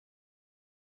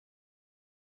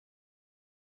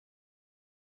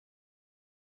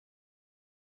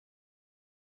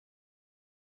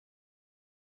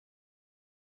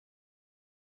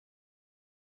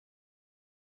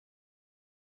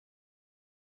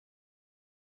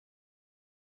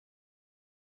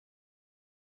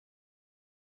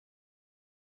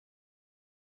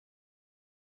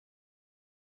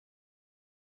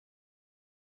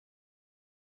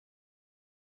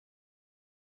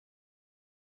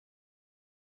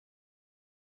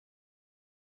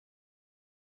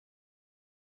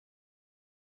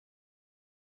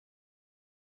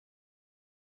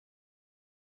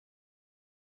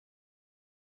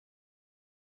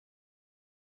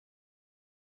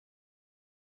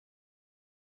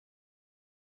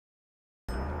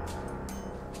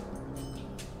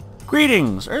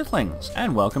Greetings, Earthlings,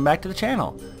 and welcome back to the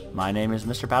channel. My name is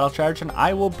MrBattlecharge, and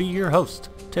I will be your host.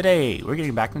 Today, we're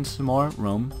getting back into some more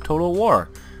Rome Total War,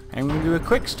 and we're going to do a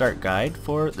quick start guide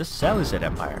for the Seleucid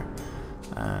Empire.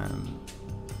 Well,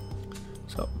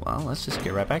 let's just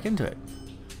get right back into it.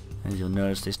 As you'll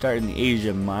notice, they start in the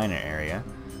Asia Minor area.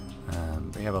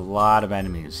 They have a lot of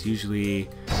enemies. Usually,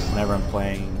 whenever I'm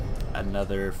playing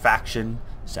another faction,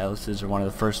 Seleucids are one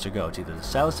of the first to go. It's either the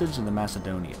Seleucids or the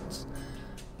Macedonians.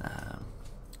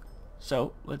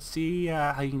 So let's see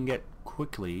how you can get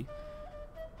quickly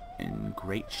in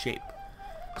great shape.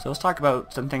 So let's talk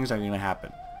about some things that are going to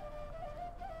happen.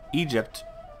 Egypt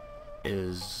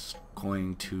is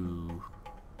going to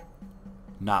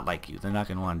not like you. They're not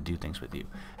going to want to do things with you,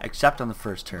 except on the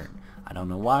first turn. I don't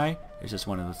know why. It's just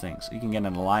one of the things. You can get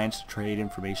an alliance, trade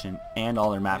information, and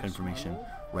all their map information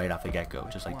right off the get-go,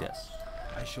 just like this.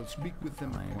 I shall speak with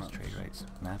them. Alliance, trade rights,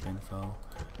 map info,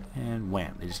 and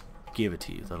wham! They just give it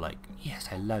to you. They're like, yes,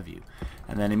 I love you.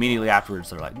 And then immediately afterwards,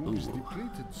 they're like, ooh,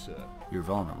 you're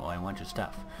vulnerable. I want your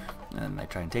stuff. And they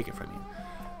try and take it from you.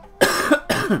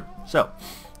 So,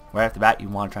 right off the bat, you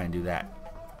want to try and do that.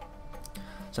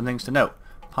 Some things to note.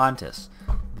 Pontus.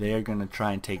 They're going to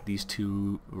try and take these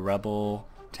two rebel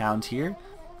towns here,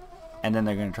 and then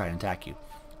they're going to try and attack you.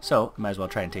 So, you might as well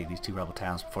try and take these two rebel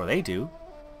towns before they do,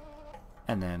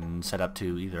 and then set up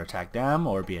to either attack them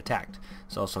or be attacked.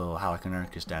 There's also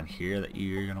Halicarnassus down here that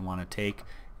you're going to want to take,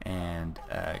 and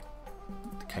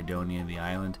Kydonia, the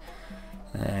island.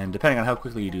 And depending on how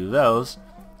quickly you do those,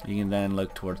 you can then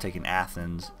look towards taking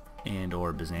Athens and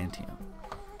or Byzantium.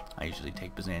 I usually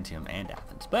take Byzantium and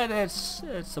Athens, but it's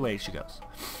the way she goes.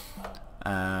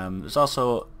 There's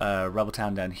also a rebel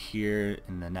town down here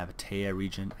in the Nabatea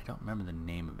region. I don't remember the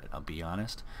name of it, I'll be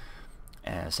honest.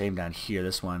 Same down here.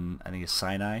 This one, I think, is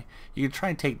Sinai. You can try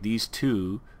and take these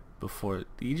two before.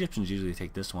 The Egyptians usually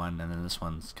take this one, and then this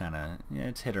one's kind of,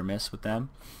 it's hit or miss with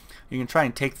them. You can try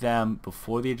and take them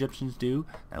before the Egyptians do.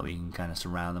 That way you can kind of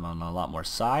surround them on a lot more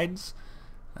sides.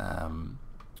 The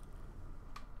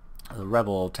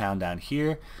rebel town down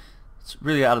here, it's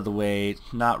really out of the way.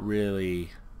 It's not really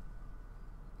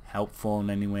helpful in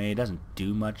any way. It doesn't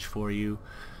do much for you.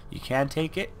 You can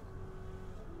take it,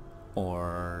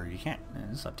 or you can't.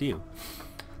 It's up to you.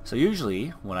 So usually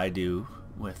what I do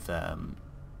with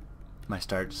my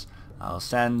starts, I'll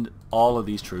send all of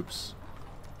these troops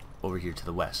over here to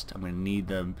the west. I'm going to need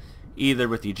them either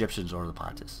with the Egyptians or the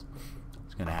Pontus.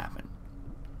 It's going to happen.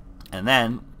 And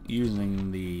then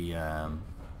using the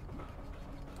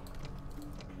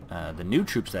new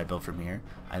troops that I built from here,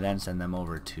 I then send them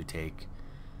over to take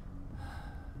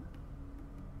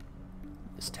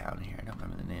this town here. I don't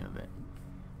remember the name of it.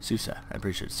 Susa. I'm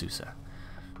pretty sure it's Susa.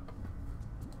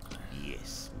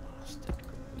 Yes, master.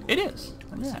 It is.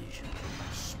 Yeah.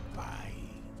 Spy.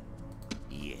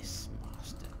 Yes,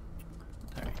 master.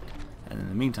 Alright. And in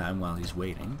the meantime, while he's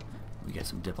waiting, we get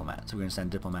some diplomats. So we're going to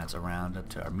send diplomats around up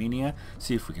to Armenia,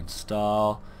 see if we can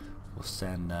stall. We'll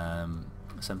send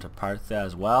some to Partha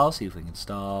as well, see if we can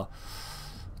stall.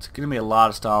 It's going to be a lot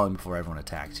of stalling before everyone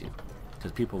attacks you,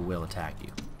 because people will attack you.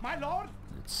 My lord.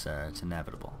 It's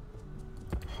inevitable.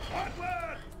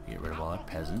 Get rid of all our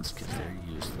peasants because they're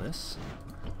useless.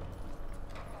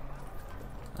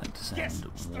 I like to send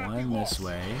one this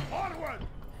way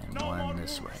and one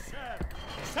this way.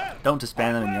 Don't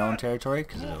disband them in your own territory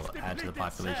because it'll add to the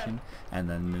population, and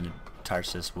then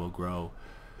Tarsus will grow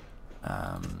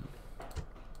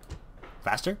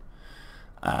faster.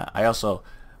 I also,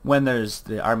 when there's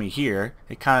the army here,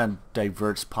 it kind of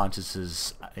diverts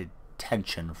Pontus's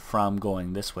attention from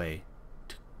going this way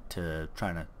to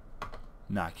trying to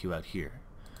knock you out here.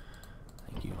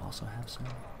 I think you also have some.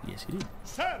 Yes, you do.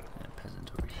 Sir. And a peasant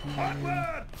over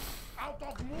here. Out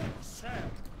of move, sir.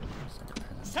 Send a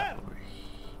peasant over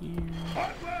here.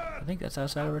 I think that's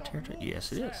outside of our territory.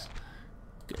 Yes, it is.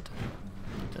 Good.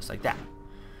 Just like that.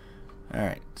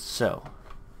 Alright, so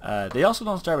they also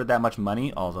don't start with that much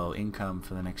money, although income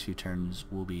for the next few turns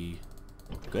will be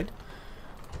good.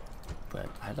 But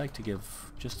I'd like to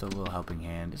give just a little helping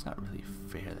hand. It's not really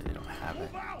fair that they don't have it.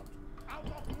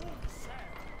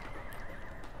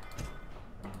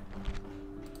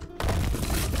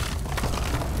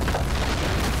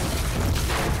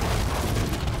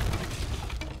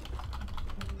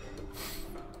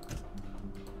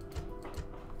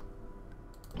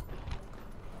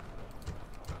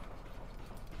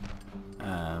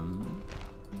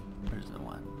 Where's the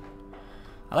one?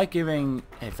 I like giving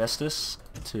Hephaestus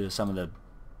to some of the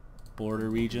border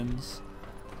regions,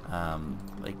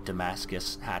 like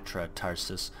Damascus, Hatra,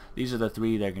 Tarsus. These are the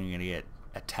three that are going to get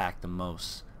attacked the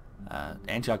most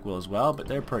Antioch will as well, but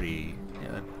they're pretty,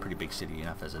 they're a pretty big city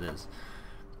enough as it is.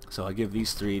 So I give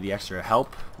these three the extra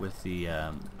help with the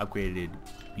upgraded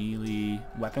melee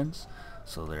weapons,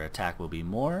 so their attack will be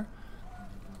more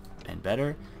and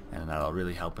better, and that'll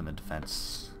really help in the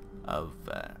defense of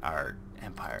our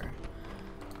empire.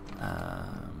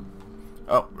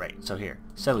 Oh, right. So here,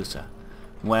 Seleucid.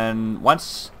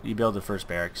 Once you build the first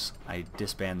barracks, I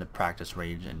disband the practice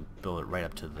range and build it right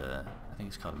up to the, I think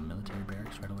it's called a military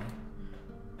barracks right away.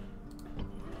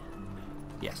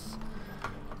 Yes.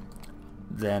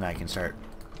 Then I can start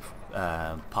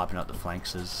popping out the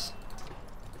flanks?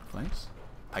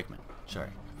 Pikemen,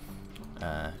 sorry.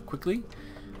 Quickly.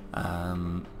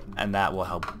 And that will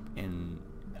help in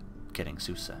getting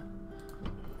Susa.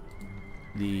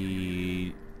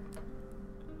 The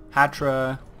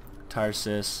Hatra,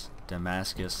 Tarsus,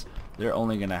 Damascus, they're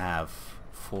only going to have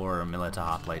 4 Milita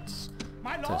hoplites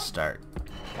to start.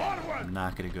 I'm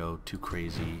not going to go too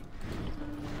crazy.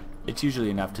 It's usually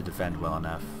enough to defend well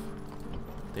enough.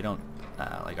 They don't,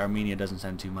 like Armenia doesn't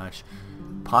send too much.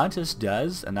 Pontus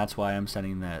does, and that's why I'm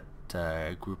sending that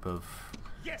group of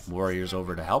warriors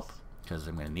over to help, because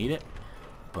I'm going to need it.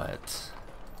 But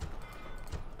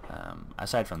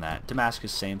aside from that,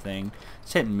 Damascus, same thing.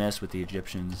 It's hit and miss with the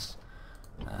Egyptians.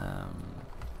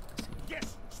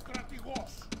 Yes,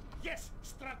 Strategos. Yes,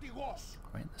 Strategos.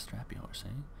 Right, the strappy horse, eh?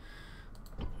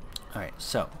 Alright,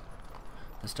 so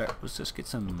let's just get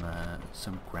some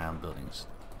ground buildings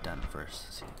done first.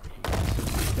 Let's see.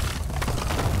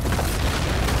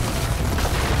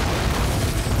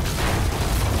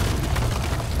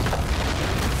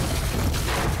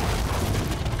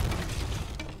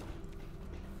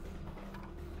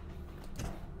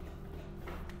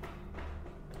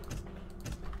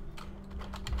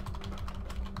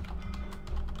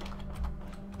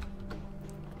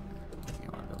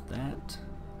 That.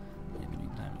 In the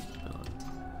meantime, we can build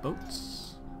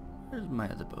boats. Where's my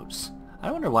other boats?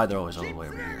 I wonder why they're always all the way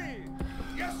over here.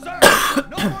 Yes, sir.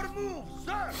 No more moves,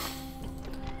 sir.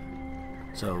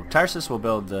 So Tarsus will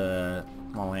build the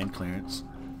land clearance,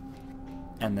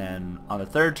 and then on the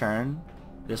third turn,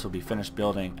 this will be finished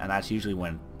building, and that's usually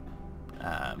when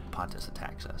Pontus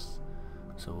attacks us.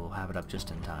 So we'll have it up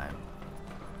just in time.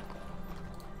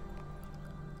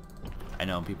 I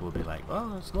know people will be like,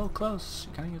 "Oh, it's a little close.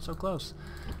 You kind of get so close."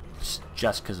 It's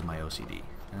just because of my OCD,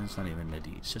 and it's not even a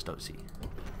D. It's just OC.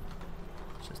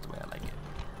 It's just the way I like it.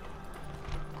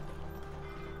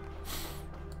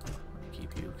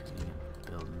 Keep you because you can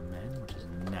build men, which is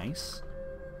nice.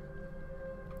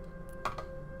 All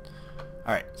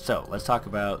right, so let's talk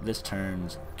about this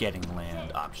turn's getting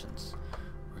land options.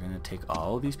 We're gonna take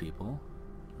all of these people.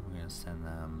 We're gonna send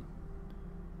them.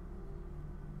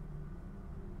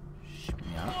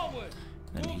 Shmya.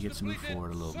 Then he gets to move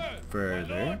forward a little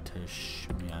further to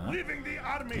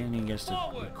Shmya. Then he gets to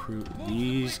recruit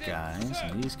these guys,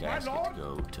 and these guys get to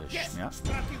go to Shmya.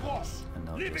 And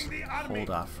they'll just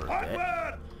hold off for a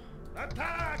bit.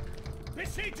 Attack!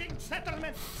 Besieging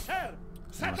settlement, sir.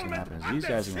 And what's gonna happen is these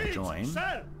guys are gonna join.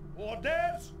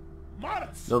 Orders,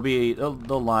 march.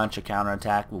 They'll launch a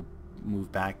counterattack. We'll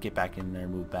move back, get back in there,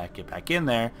 move back, get back in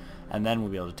there, and then we'll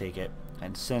be able to take it.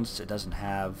 And since it doesn't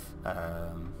have,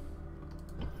 what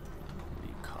do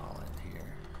you call it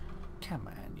here? Come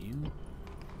on, you.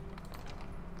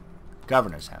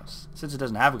 Governor's house. Since it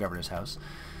doesn't have a governor's house,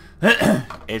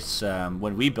 it's,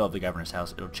 when we build the governor's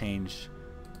house, it'll change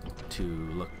to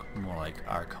look more like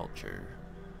our culture,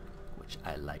 which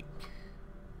I like.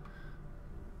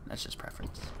 That's just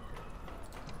preference.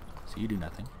 So you do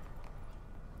nothing.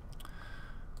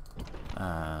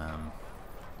 By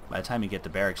the time you get the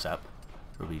barracks up,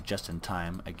 it'll be just in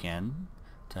time again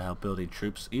to help building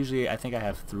troops. Usually I think I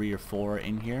have 3 or 4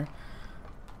 in here,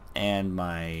 and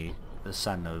the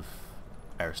son of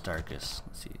Aristarchus.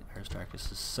 Let's see,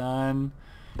 Aristarchus' son,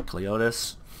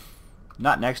 Cleodas.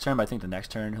 Not next turn, but I think the next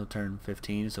turn he'll turn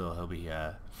 15, so he'll be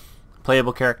a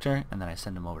playable character, and then I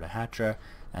send him over to Hatra,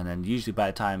 and then usually by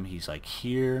the time he's like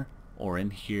here or in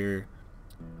here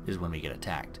is when we get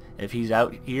attacked. If he's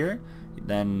out here,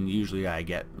 then usually I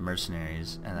get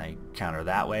mercenaries and I counter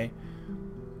that way.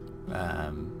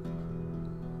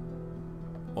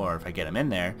 Or if I get him in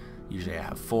there, usually I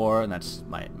have 4, and that's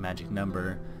my magic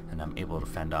number, and I'm able to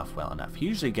fend off well enough. He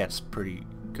usually gets pretty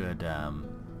good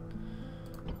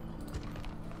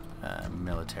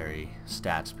military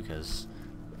stats because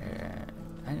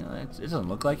I know it doesn't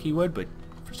look like he would, but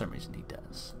for some reason he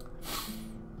does.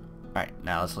 Alright,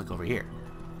 now let's look over here.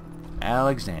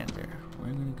 Alexander.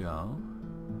 We're gonna go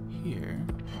here.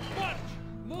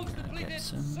 Get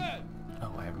some.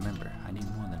 Oh, I remember. I need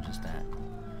more than just that.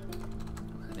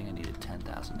 I think I needed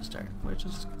 10,000. 2,000 to start, which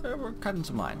is we're cutting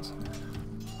some lines.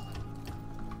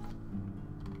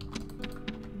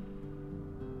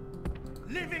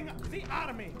 Leaving the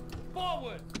army.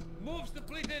 Forward! Moves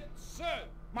depleted, sir!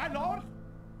 My lord?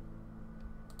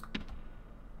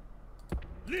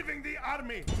 Leaving the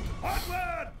army.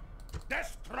 Onward!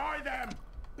 Destroy them!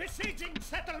 Besieging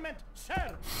settlement,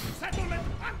 sir! Settlement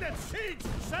under siege,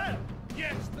 sir!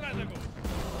 Yes, Strategos!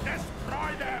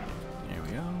 Destroy them! There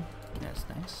we go. That's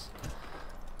nice.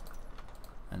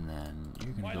 And then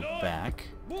you're My gonna go lord, back.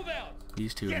 Move out!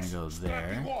 These two are Yes, gonna go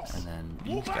there, Strategos. and then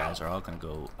Move these guys out. are all gonna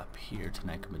go up here to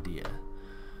Nicomedia.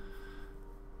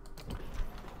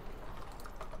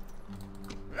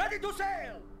 Ready to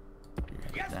sail! You're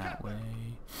headed Yes, that Captain. way.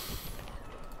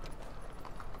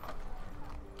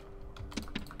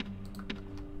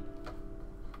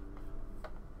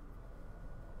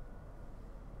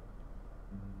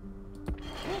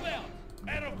 Move out!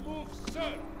 Out of move,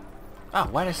 sir! Oh,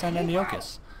 why did I send Move out.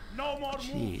 Antiochus? No more moves,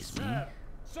 Jeez, sir! me.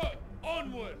 Sir,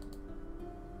 onward!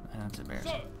 That's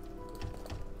embarrassing. Sir!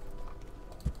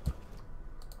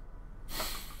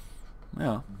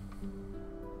 Well.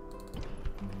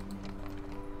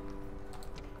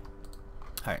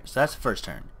 Alright, so that's the first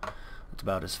turn. That's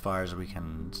about as far as we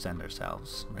can send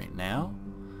ourselves right now.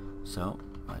 So,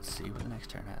 let's see what the next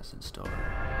turn has in store.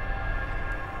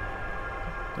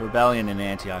 The rebellion in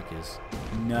Antioch is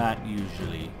not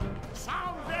usually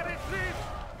Sound their retreat!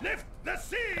 Lift the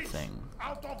siege! thing.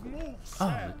 Out of move, Oh,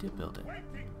 sir! they did build it.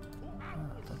 Waiting to Oh, I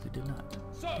ambush. thought they did not.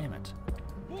 Sir. Damn it.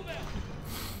 Move out!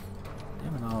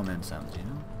 Damn it all and then some, you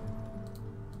know?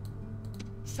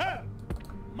 Sir!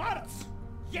 March!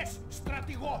 Yes,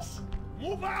 Strategos!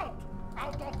 Move out!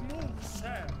 Out of move,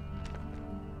 sir!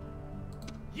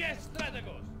 Yes,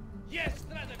 Strategos! Yes,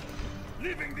 Strategos!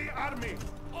 Leaving the army!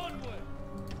 Onward!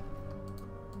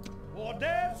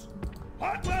 Orders!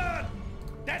 Onward!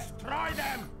 Destroy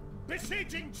them!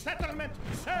 Besieging settlement,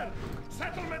 sir!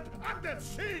 Settlement under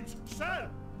siege, sir!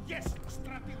 Yes,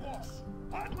 Strategos!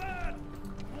 Onward!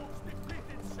 Moves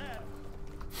depleted, sir!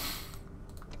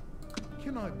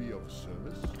 Can I be of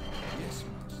service? Yes,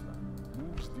 master.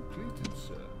 Moves depleted,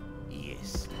 sir.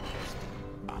 Yes, master.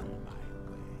 On my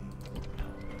way.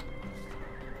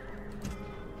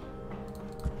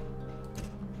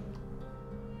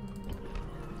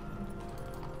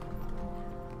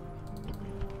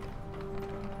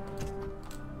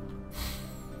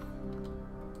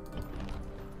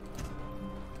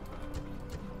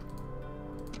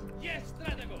 Yes,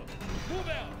 Strategos! Move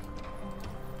out!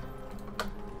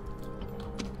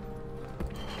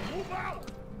 Move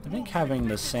out! I think having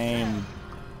the same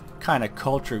kind of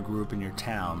culture group in your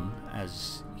town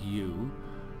as you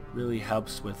really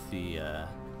helps with the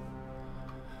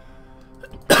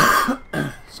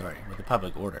sorry, with the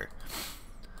public order.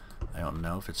 I don't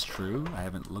know if it's true. I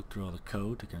haven't looked through all the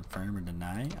code to confirm or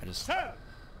deny. I just Sir!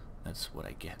 that's what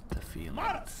I get the feeling.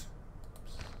 March!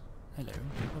 Hello,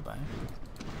 bye-bye.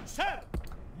 Sir!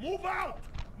 Move out!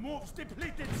 Moves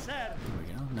depleted, sir! There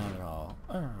we go. Now they're all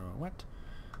what?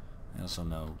 I also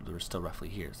know they're still roughly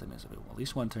here, so that means it'll be at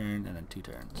least one turn and then 2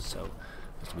 turns. So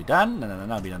this will be done, and then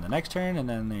that'll be done the next turn, and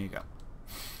then there you go.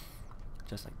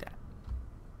 Just like that.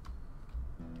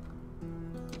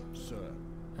 Sir.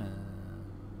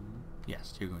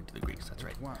 Yes, you're going to the Greeks, that's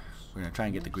right. Once. We're going to try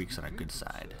and get the Greeks on our good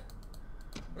side,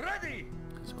 Ready!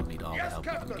 because we'll need all the Yes, help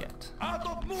we Captain! can get. Out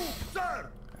of move, sir!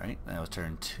 Alright, that was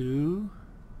turn 2.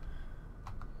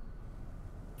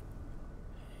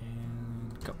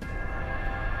 And go.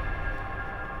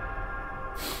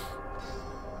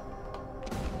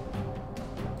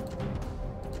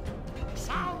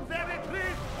 Sound their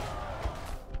retreat!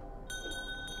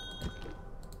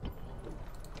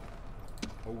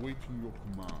 Awaiting your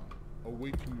command.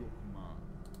 Awaiting your command.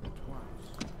 At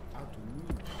once. Out to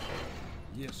move.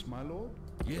 Yes, my lord?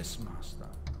 Yes, master.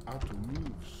 Out to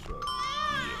move, sir.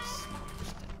 Yes,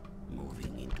 master.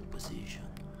 Moving into position.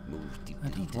 Move I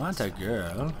depleted. don't want a sir.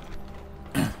 girl.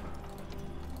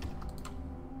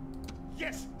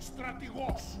 Yes,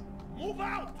 Strategos! Move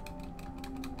out!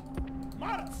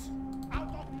 March!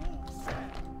 Out of move, sir!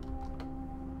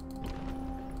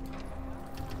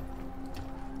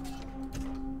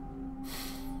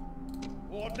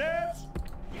 Orders!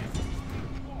 Yes,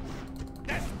 Strategos!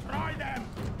 Destroy them!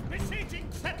 Besieging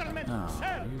settlement, Oh,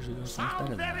 sir! usually goes much better Sound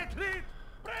than their that. retreat!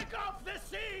 Break off the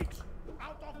siege!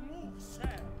 Out of move, sir!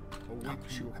 Awaiting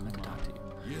shoot, your I meant to talk to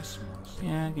you. Yes, master.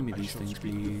 Yeah, give me I these shall things,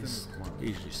 speak with them please. at once. They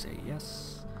usually say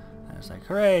yes. And it's like,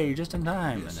 hooray, just in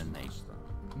time. Yes, And then they master.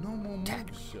 No more attack.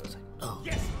 moves, sir. It's like, oh,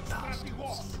 Yes, bastards.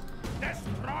 Strategos!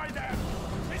 Destroy them!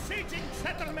 Besieging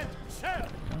settlement, sir!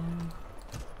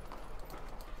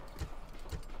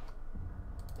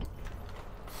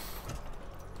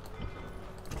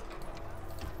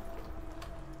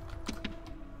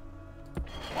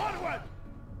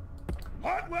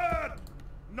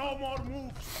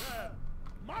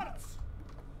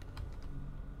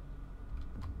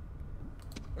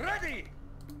 Ready!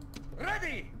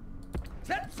 Ready!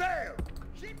 Set sail!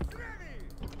 Ship's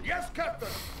ready! Yes, Captain!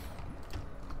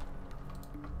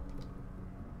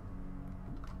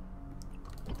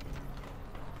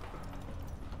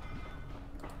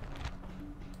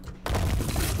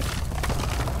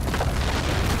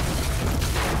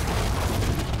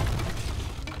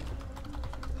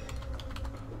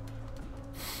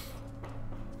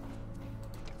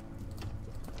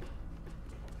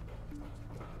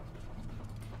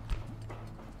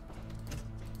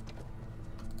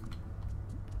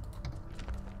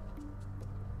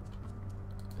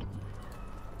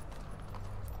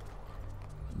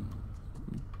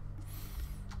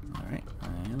 Alright,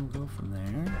 I'll go from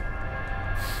there.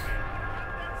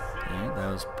 Yeah,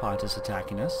 that was Pontus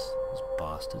attacking us. Those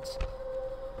bastards.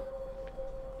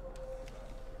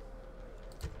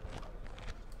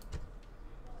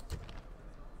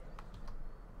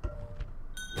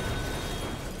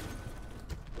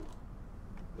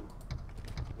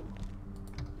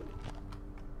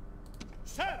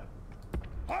 Sir!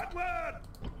 Onward!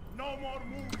 No more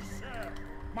moves, sir!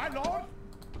 My lord?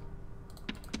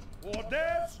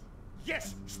 Orders?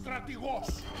 Yes,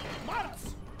 strategos! March!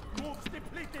 Moves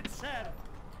depleted, sir!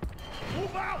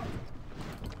 Move out!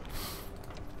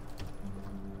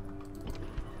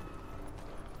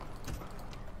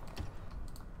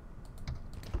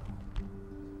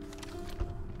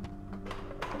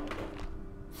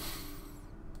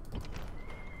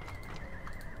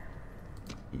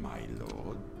 My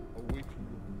lord, Awaiting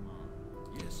your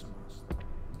command. Yes, master.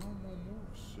 No more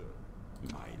moves, sir.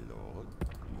 my lord,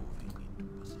 moving into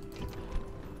position.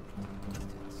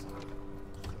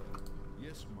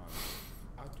 Yes, my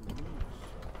lord. Out to move,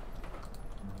 sir.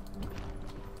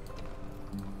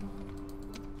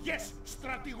 Yes,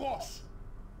 strategos!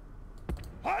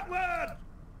 Onward!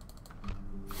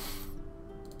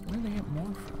 Where do they get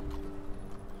more from?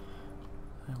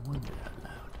 I wonder out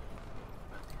loud.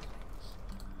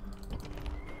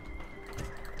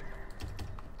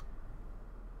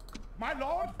 My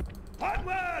lord?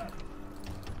 Onward!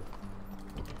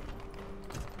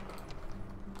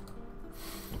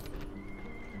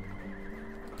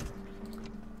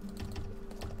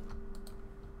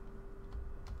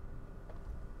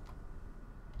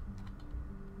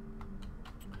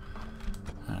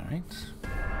 Alright.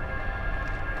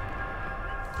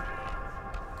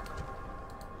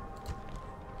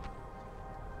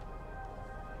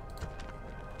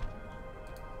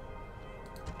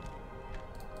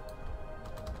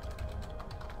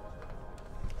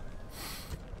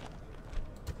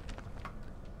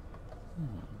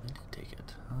 They did take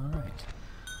it. Alright.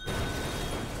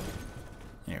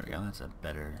 There we go, that's a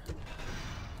better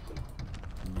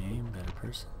name, better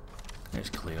person. There's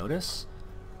Cleotis.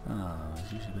 Oh,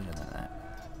 it's usually better than that.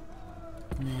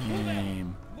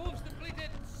 Name. Moves depleted,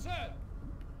 sir.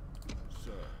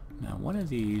 Sir, Now one of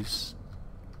these...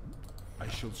 I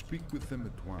shall speak with them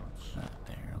at once.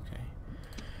 there, okay.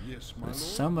 Yes, my But lord.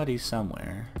 somebody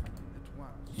somewhere At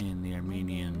once. in the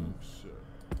Armenian Move,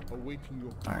 sir. Awaiting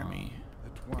your command. army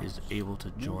At once. is able to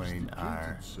Moves join depleted,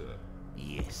 our sir.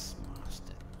 Yes,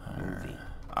 master. our Moving.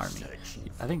 army. Searching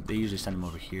I think they usually send them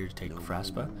over here to take no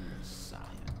Fraspa. moves, sire.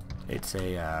 It's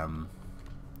a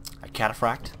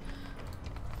cataphract,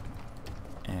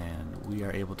 and we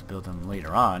are able to build them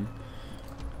later on.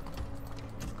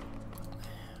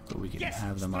 But we can Yes,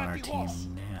 have them on our team strategos.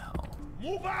 now.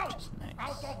 Move out! Which is nice.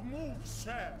 Out of moves,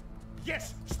 sir!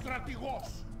 Yes, strategos!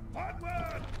 Onward!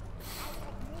 Out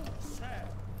of moves, sir!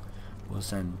 We'll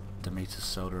send Demetrius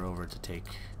Soder over to take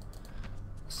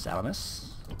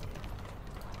Salamis.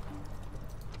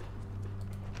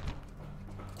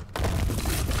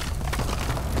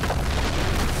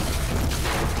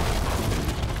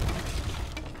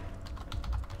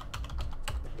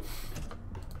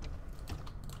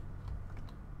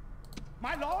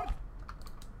 My lord?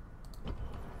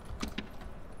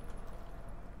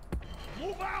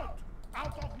 Move out!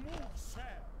 Out of moves,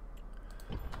 sir!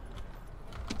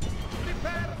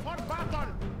 Prepare for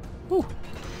battle! Whew.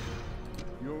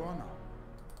 Your honor,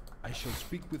 I shall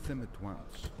speak with them at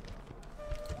once.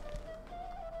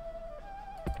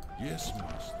 Yes,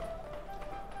 master.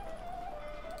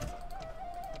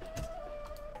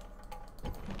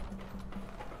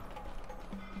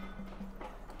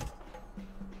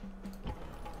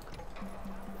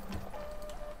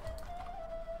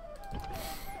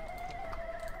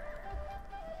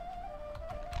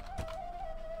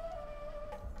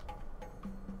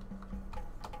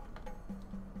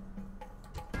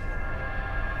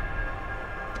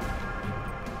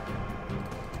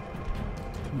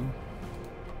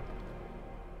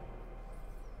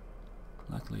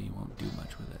 Luckily, you won't do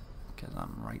much with it because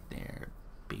I'm right there,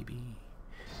 baby.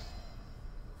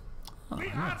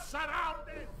 are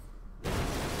surrounded!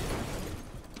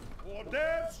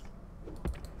 Orders!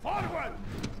 Forward!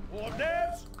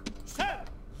 Orders! Sir!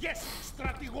 Yes,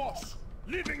 strategos!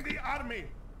 Leaving the army!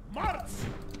 March!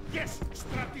 Yes,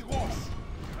 strategos!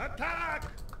 Attack!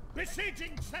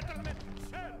 Besieging settlement!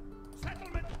 Sir!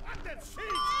 Settlement under siege!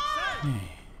 Sir!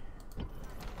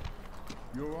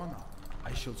 Your Honor,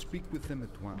 I shall speak with them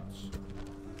at once.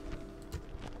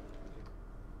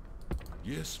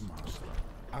 Yes, Master.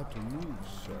 How to move,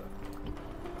 sir.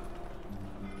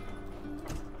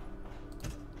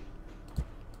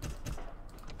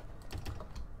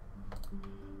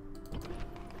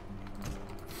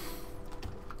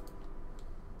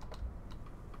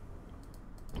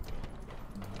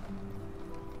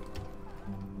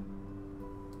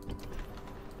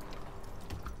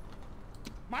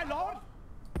 My lord!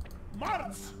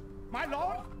 March! My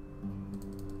lord!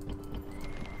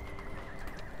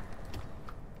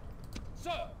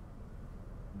 Sir!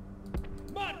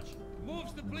 March!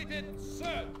 Moves depleted,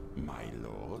 sir! My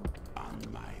lord, on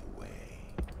my way.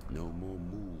 No more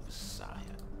moves, sire.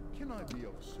 Can I be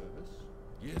of service?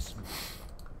 Yes, Master.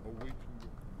 Awaiting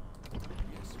your command.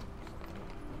 Yes, Master.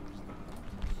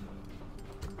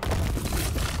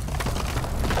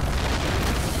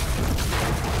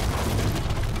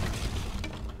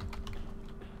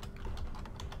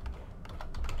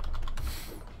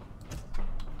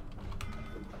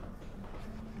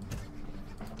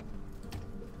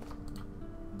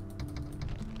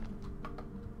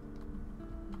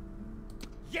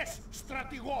 Yes,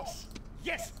 strategos!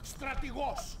 Yes,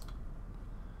 strategos!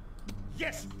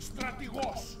 Yes,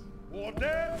 strategos!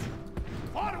 Orders!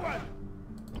 Forward!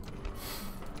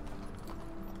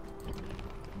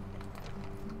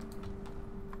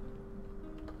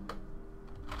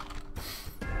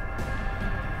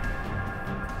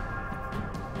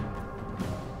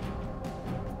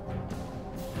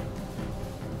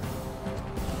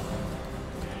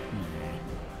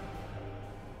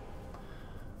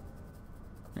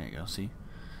 There you go, see?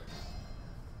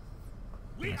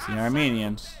 We That's the are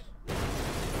Armenians.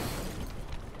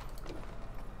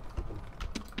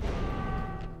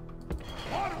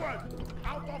 Forward!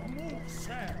 Out of move,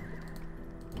 sir!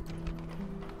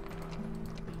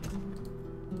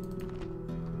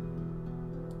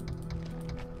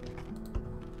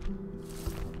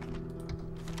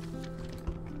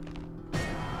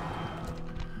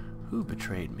 Who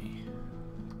betrayed me?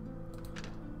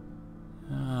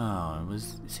 Oh, it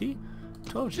was... See?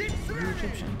 Told you. The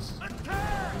Egyptians.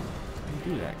 Attack!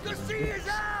 They do that. The sea is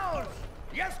ours!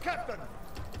 Yes, Captain!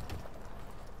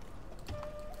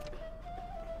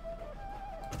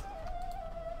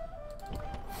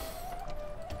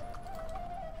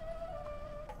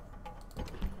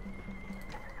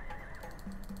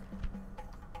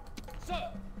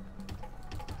 Sir!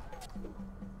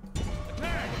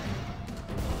 Attack!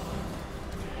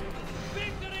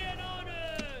 Victory and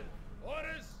honor!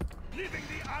 Orders! Leaving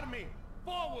the army!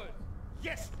 Forward!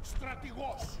 Yes,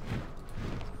 strategos!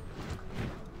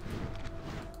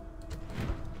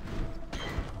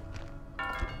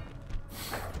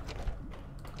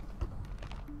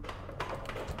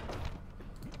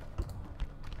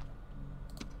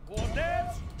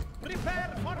 Orders!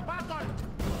 Prepare for battle!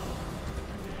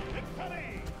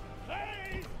 Victory!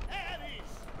 Praise Ares!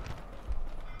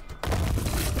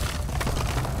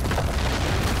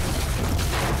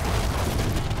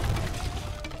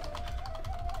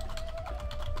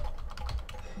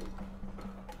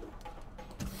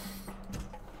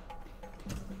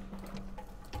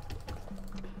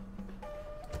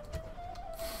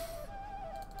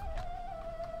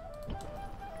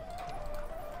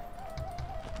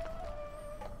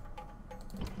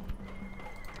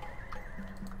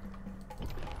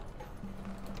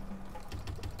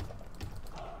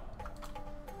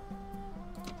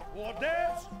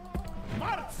 Orders!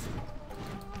 March!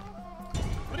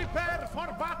 Prepare for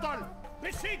battle!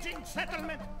 Besieging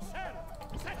settlement, sir!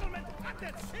 Settlement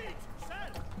under siege, sir!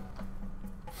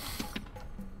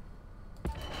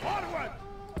 Forward!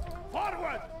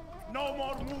 Forward! No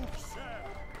more moves, sir!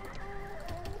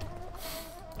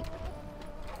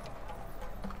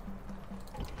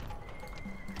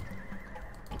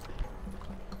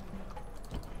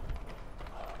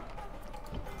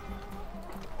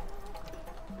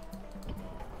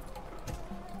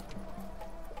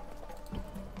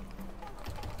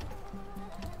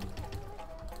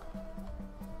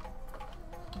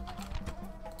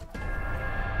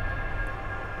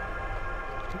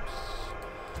 Oops.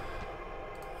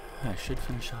 I should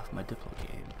finish off my Diplo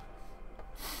game.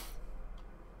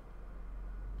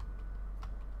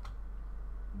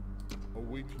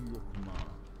 Awaiting your command.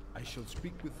 I shall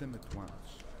speak with them at once.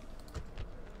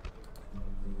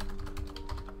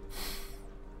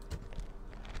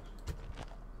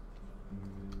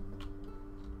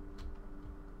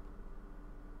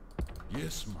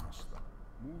 Yes, master.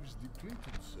 Moves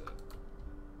depleted, sir.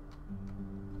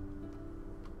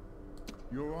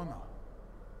 Your honor.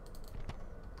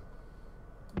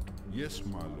 Yes,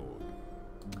 my lord.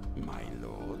 My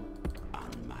lord,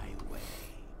 on my way.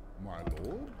 My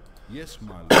lord? Yes,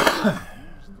 my lord.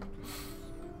 Moves depleted.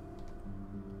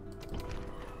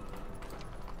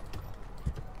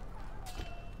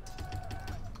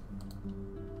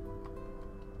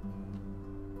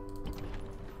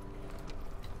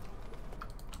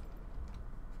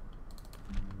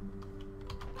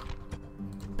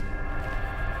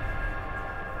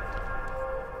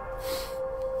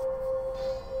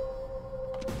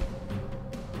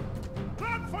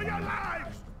 Run for your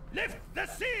lives! Lift the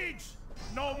siege!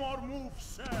 No more moves,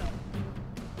 sir.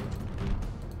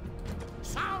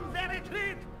 Sound their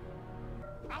retreat!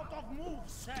 Out of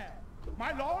moves, sir.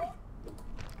 My lord?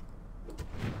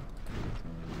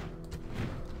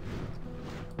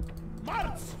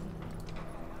 March!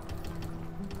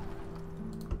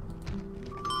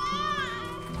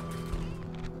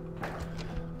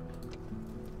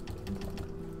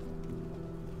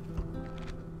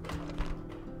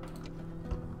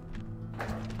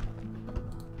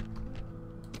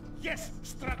 Yes,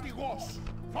 strategos!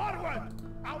 Forward!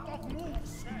 Out of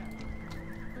moves, sir!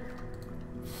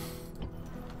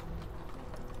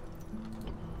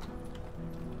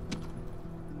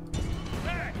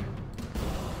 Back!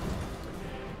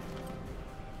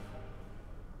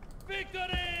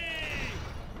 Victory!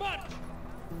 March!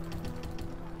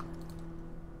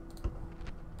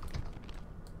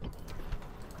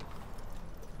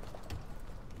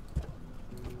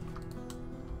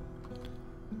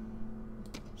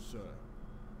 Sir.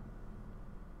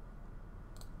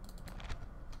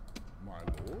 My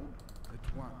lord,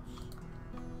 at once.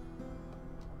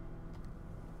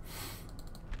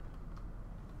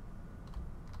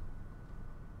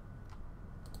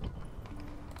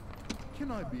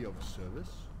 Can I be of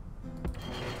service?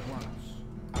 At once.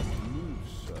 At move,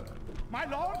 sir. My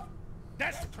lord?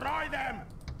 Destroy them!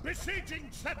 Besieging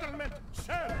settlement,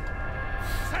 sir!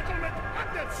 Settlement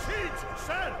under siege,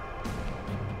 sir!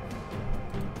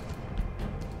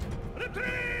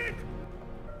 Retreat!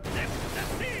 Lift the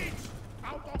siege!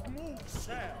 Out of move,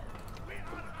 sir! We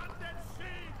are under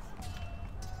siege!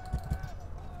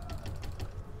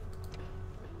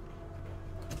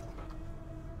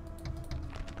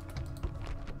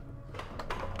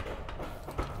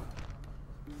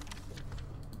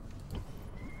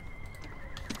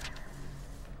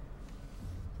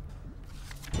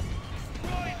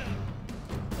 Destroy them!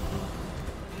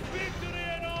 Victory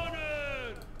and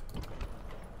honor!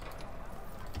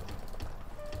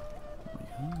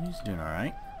 He's doing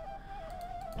alright.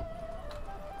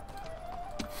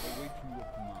 Awaiting your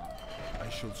command. I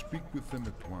shall speak with them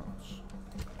at once.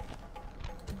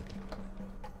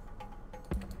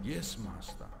 Yes,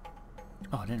 master.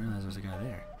 Oh, I didn't realize there was a guy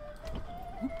there.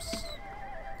 Oops.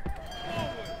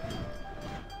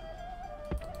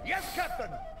 Yes,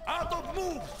 Captain! Out of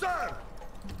move, sir!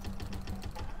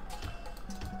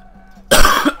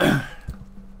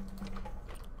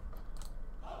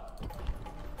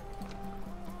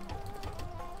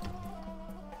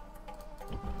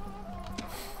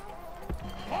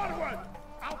 Forward!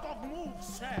 Out of move,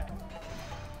 sir!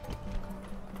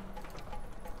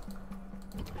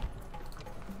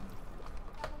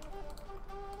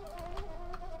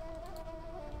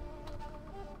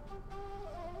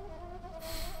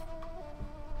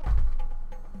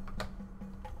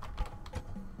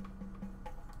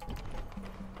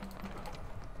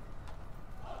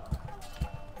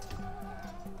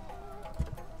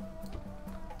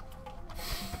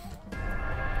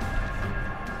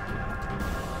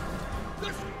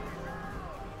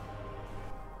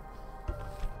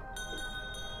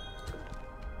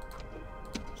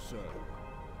 Sir.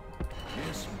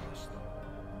 Yes, master.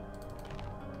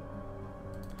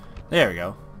 There we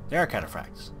go. They are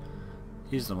cataphracts.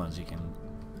 These are the ones you can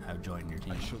have join your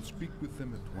team. I shall speak with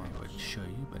them at I would once. show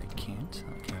you, but I can't.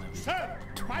 I can't have you. Sir!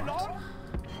 My twat. lord!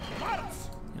 March!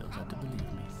 You'll have to believe me.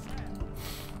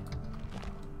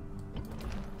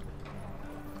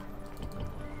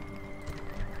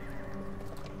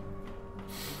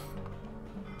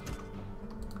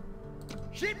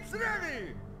 Ships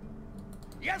ready!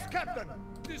 Yes, Captain!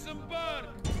 Disembark!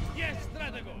 Yes,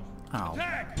 strategos! Ow.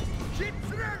 Attack! Ships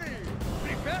ready!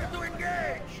 Prepare to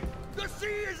engage! The sea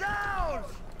is ours!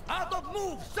 Out of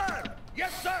move, sir!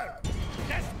 Yes, sir!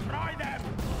 Destroy them!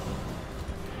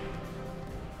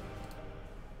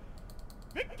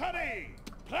 Victory!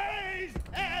 Praise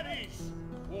Ares!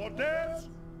 Orders,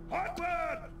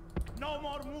 onward! No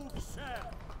more moves, sir.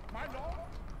 My lord,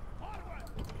 forward!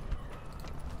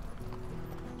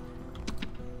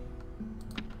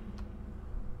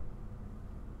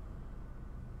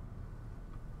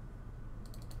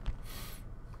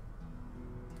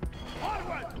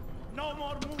 Forward! No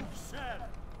more moves, sir.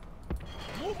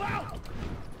 Move out!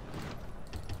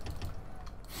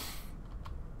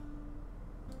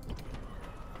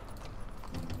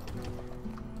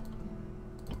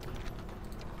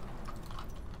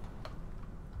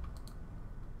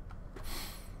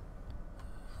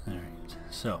 Alright,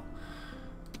 so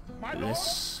My lord?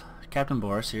 this Captain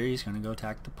Boris here, he's going to go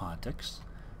attack the Pontics.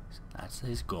 That's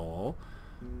his goal.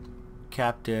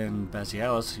 Captain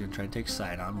Basialis is going to try to take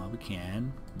Sidon while we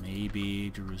can.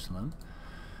 Maybe Jerusalem.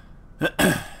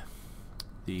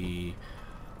 The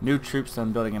new troops that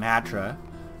I'm building in Hatra,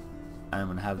 I'm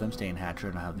going to have them stay in Hatra,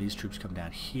 and I'll have these troops come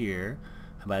down here.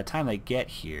 And by the time they get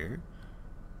here,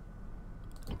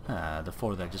 the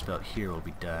 4 that I just built here will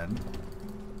be done.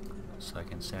 So I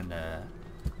can send a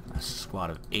squad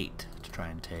of 8 to try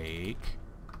and take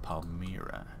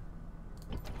Palmyra.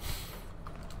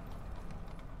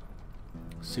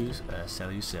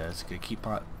 Seleucid is going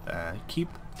to keep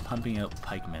pumping out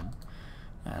pikemen,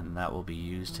 and that will be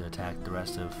used to attack the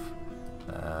rest of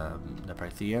the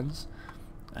Parthians.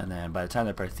 And then by the time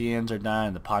the Parthians are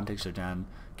done, the Pontics are done,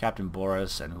 Captain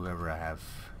Boris and whoever I have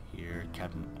here,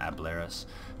 Captain Ablaris,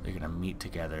 they're going to meet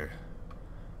together.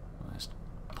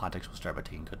 Pontics will start by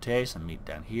taking Cotes and meet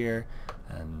down here,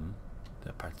 and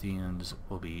the Parthians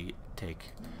will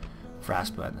take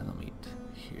Fraspa and then they'll meet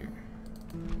here.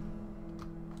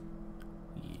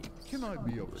 Yes. Can I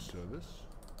be of service?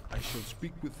 I shall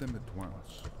speak with them at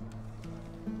once.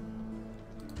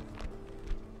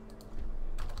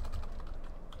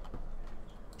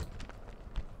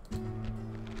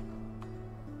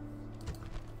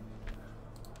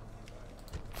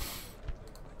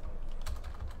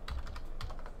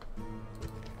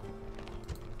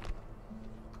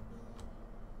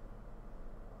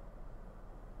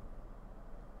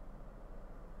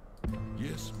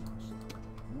 Yes, master.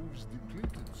 Moves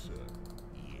depleted, sir.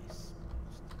 Yes.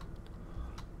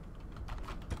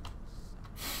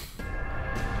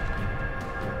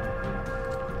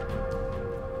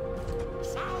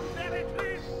 Sound very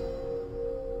please.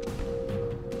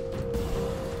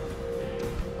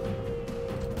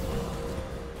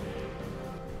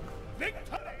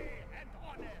 Victory and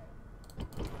honor.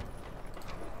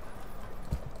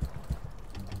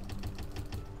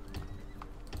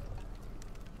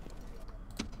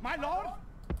 My lord,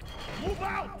 move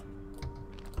out!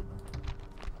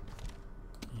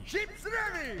 Ships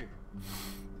ready!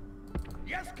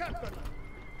 Yes, Captain!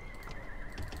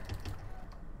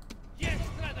 Yes,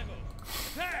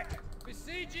 Strategos! Attack!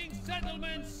 Besieging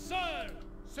settlements, sir!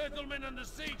 Settlement under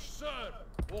siege, sir!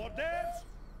 Orders,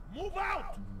 move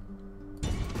out!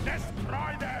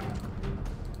 Destroy them!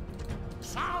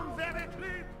 Sound very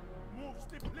clean! Moves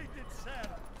depleted, sir!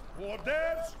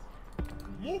 Orders,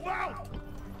 move out!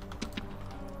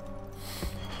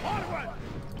 Forward!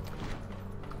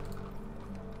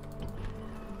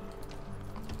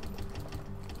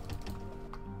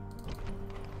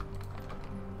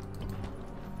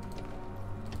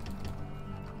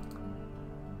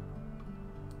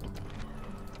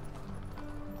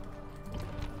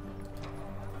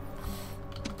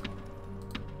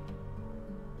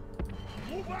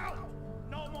 Move out!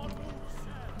 No more moves,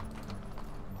 sir!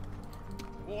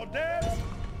 Orders,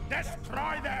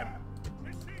 destroy them!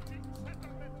 Besieging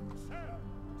settlement, sir!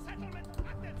 Settlement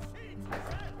under siege,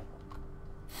 sir!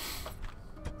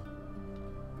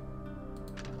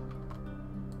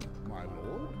 My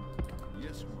lord?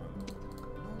 Yes, my lord.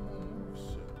 No more moves,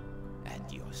 sir. At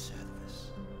your service.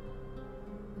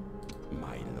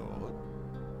 My lord,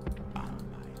 on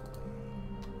my way.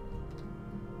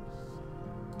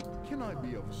 Can I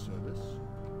be of service?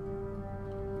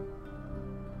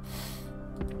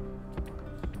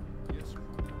 Yes, my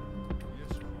lord.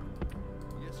 Yes, my lord.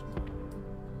 Yes, my lord.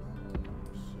 No more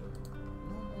moves, sir.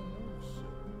 No more moves, sir.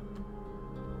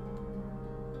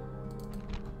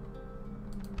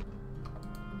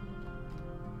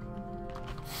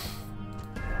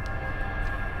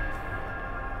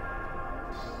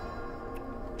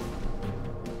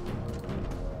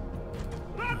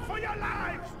 Run for your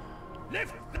lives!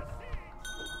 Lift the siege!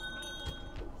 No more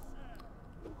moves, sir!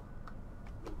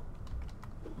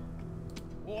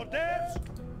 Orders,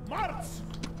 march!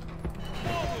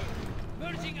 Forward!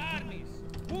 Merging armies!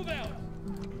 Move out!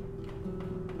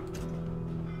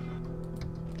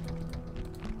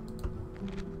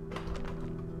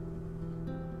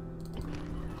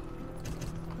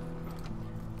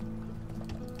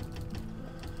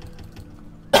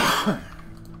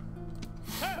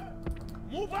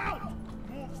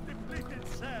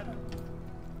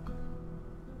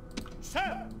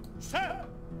 Sir! Sir!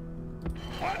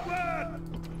 Onward!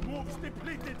 Moves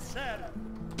depleted, sir.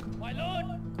 My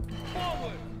lord,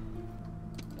 forward.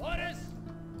 Orders,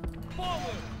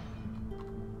 forward.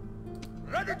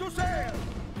 Ready to sail!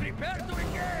 Prepare to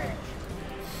engage!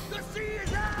 The sea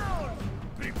is ours!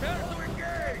 Prepare to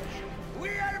engage! We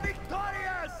are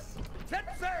victorious!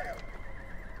 Set sail!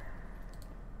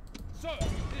 Sir,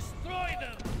 destroy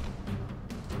them!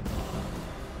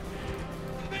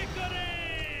 Victory!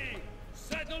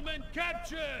 Settlement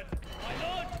captured! My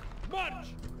lord, march!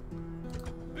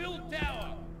 Build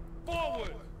tower!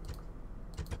 Forward!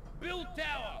 Build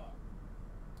tower!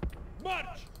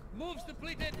 March! Moves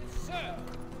depleted, sir!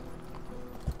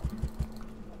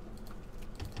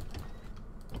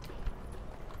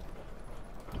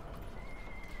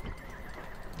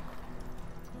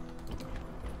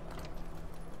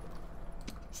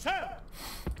 Sir!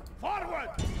 Forward!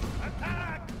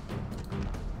 Attack!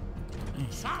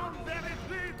 Sound their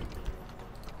retreat!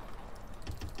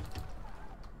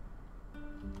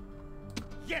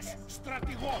 Yes,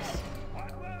 strategos!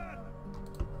 Onward!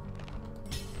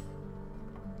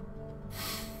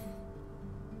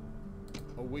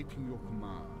 Awaiting your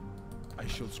command. I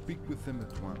shall speak with them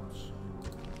at once.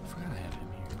 I forgot I have him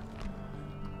here.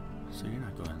 So you're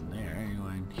not going there, you're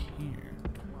going here.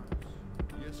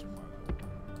 Yes, my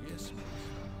lord. Yes,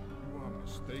 master. You are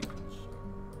mistaken, sir.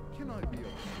 Can I be of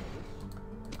service?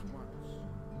 At once.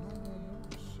 No more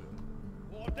moves, sir.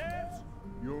 Orders!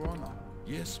 Your honor.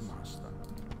 Yes, master.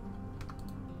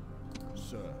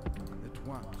 Sir, at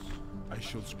once. I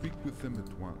shall speak with them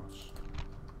at once.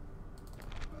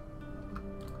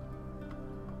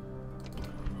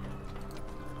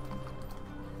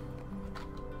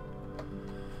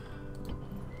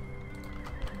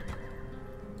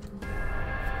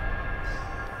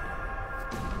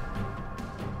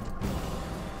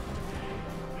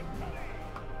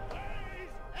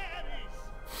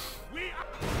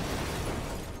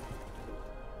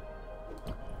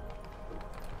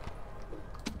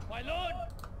 My lord,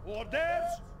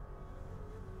 orders!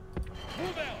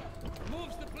 Move out!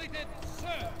 Moves depleted,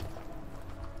 sir!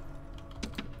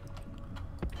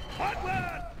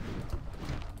 Onward!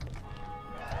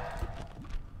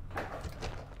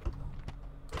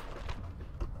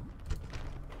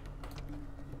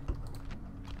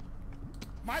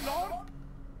 My lord?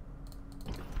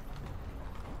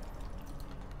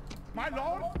 My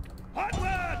lord?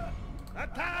 Onward!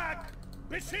 Attack!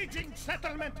 Besieging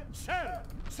settlement, sir!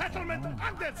 Settlement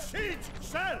under siege,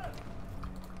 sir!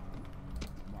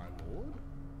 My lord?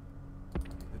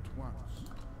 At once.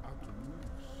 Out to move,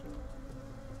 sir.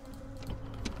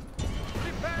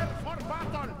 Prepare for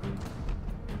battle!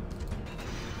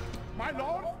 My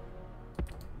lord?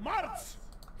 March!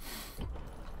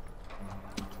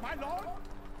 My lord?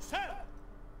 Sir!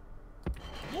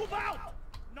 Move out!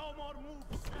 No more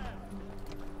moves, sir!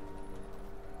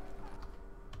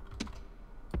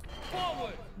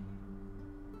 Forward!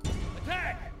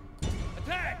 Attack!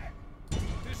 Attack!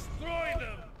 Destroy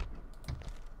them!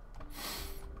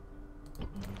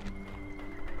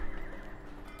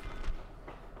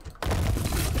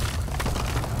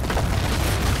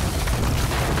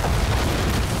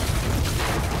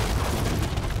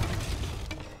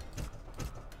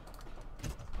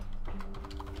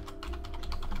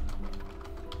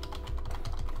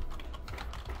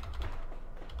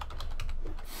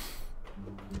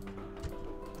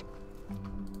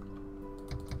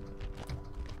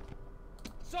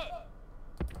 Sir!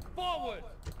 Forward!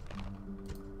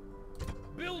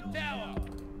 Build tower!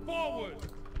 Forward!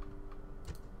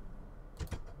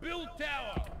 Build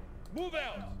tower! Move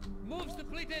out! Moves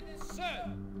depleted,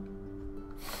 sir!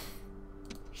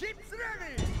 Ships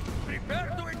ready!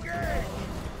 Prepare to engage!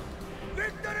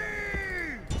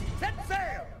 Victory! Set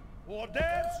sail!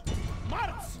 Orders!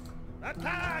 March!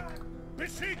 Attack!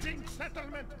 Besieging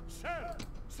settlement, sir!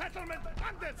 Settlement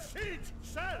under siege,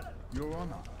 sir! Your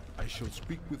honor, I shall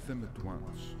speak with them at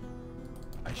once.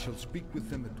 I shall speak with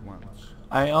them at once.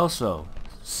 I also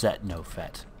set no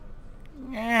fet.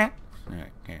 Yeah.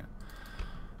 Alright, yeah.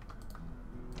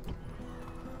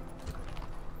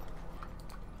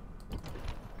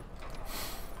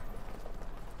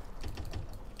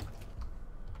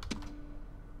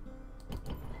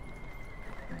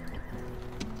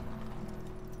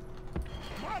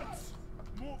 March!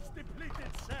 Moves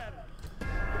depleted, sir!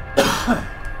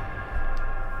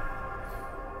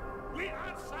 We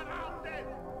are surrounded!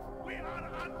 We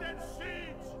are under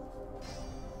siege!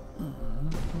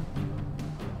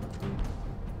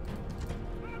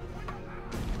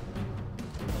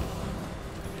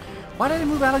 Why did I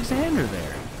move Alexander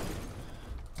there?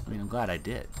 I mean, I'm glad I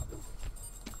did.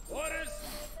 Orders!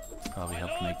 Probably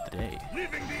helped make the day.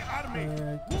 Leaving the army.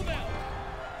 Move out.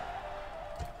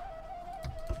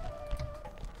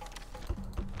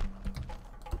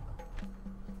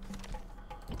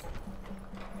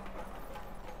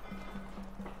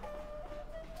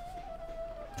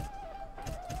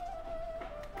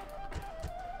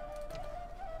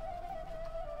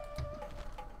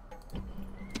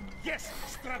 Yes,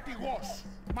 strategos.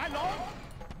 My lord,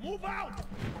 move out.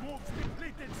 Moves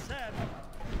completed, sir.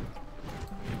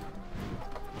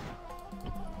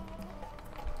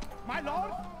 My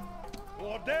lord,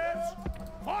 orders,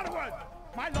 forward.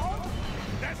 My lord,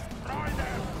 destroy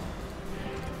them.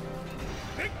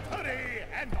 Victory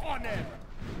and honor.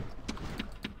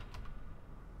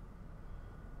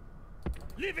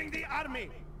 Leaving the army.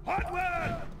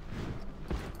 Onward.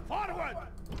 Forward.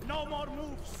 No more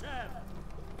moves, sir.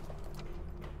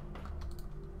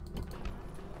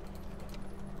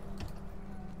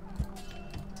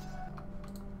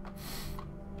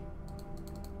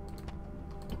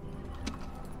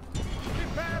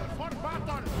 Prepare for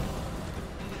battle!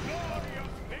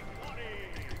 Glorious victory!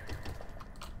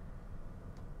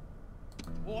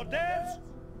 Orders!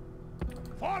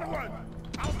 Forward!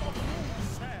 Out of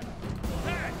moves, sir!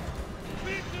 Attack!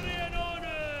 Victory and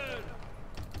honor!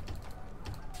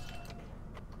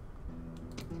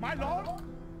 My lord?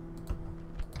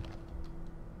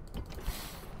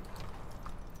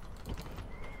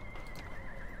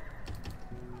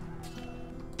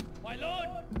 My lord!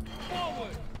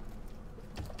 Forward!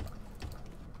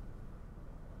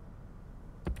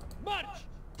 March!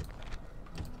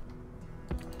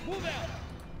 Move out!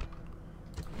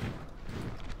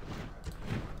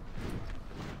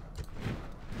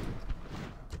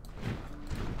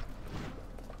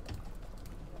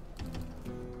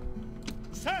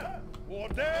 Sir!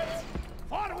 Orders!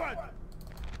 Forward!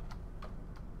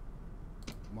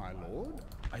 My lord,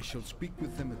 I shall speak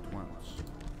with them at once.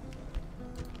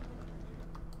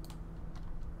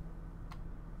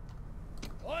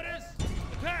 Orders!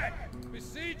 Attack!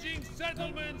 Besieging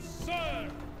settlements, sir!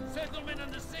 Settlement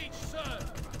under siege, sir!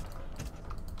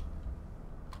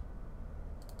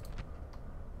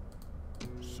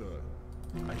 Sir,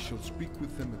 I shall speak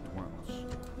with them at once.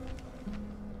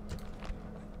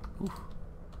 Oof.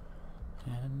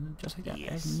 And just like that,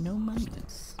 I have no money.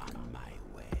 On my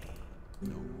way.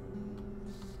 No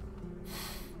moves.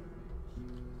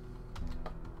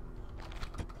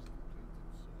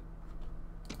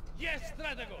 Yes,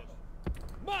 strategos!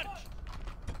 March!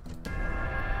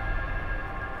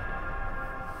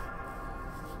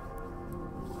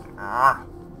 Ah.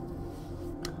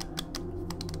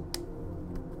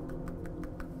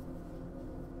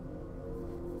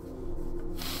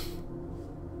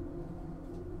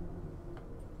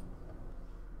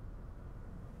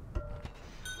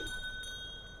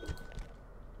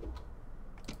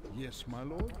 Yes, my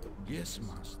lord. Yes,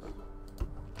 master.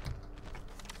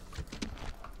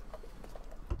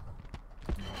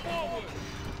 Forward!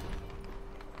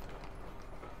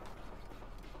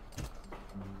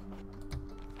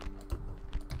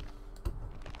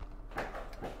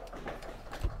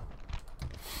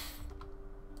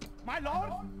 My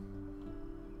lord!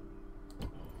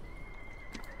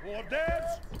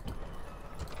 Orders!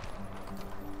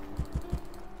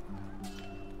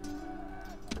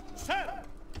 Sir!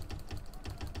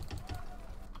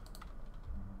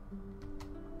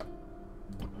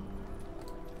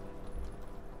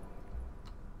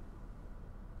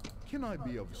 Can I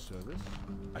be of service?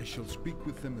 I shall speak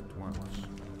with them at once.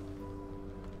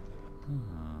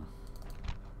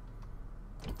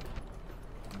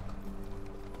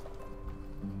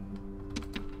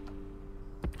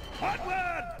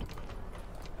 Onward!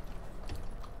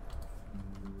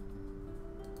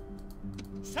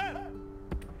 Sir!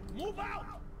 Move out!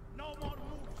 No more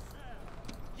moves, sir!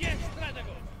 Yes,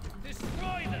 strategos!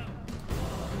 Destroy them!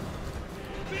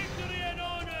 Victory and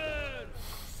honor!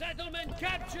 Settlement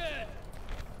captured!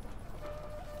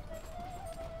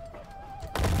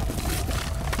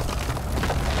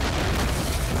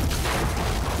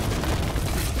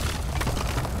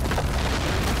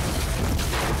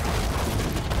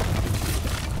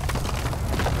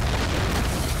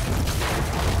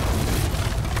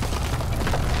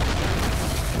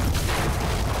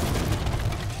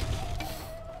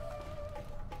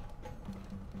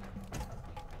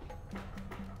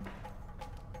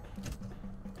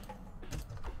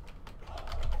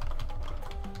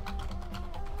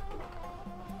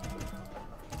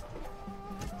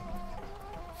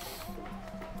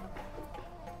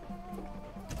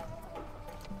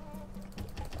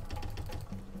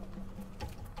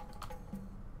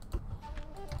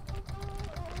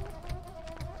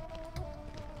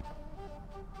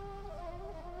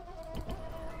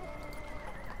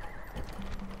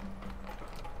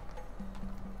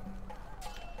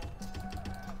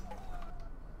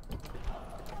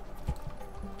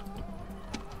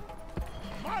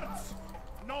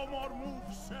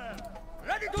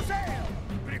 to sail!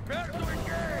 Prepare to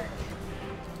engage!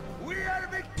 We are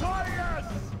victorious!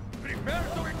 Prepare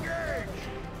to engage!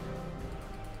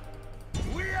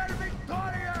 We are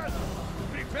victorious!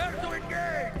 Prepare to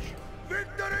engage!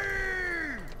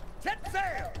 Victory! Set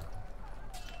sail!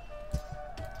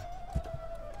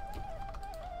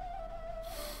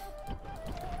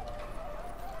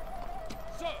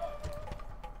 Sir!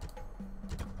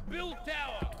 Build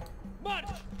tower! March!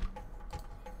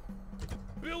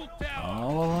 Build tower!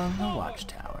 All along the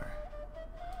watchtower.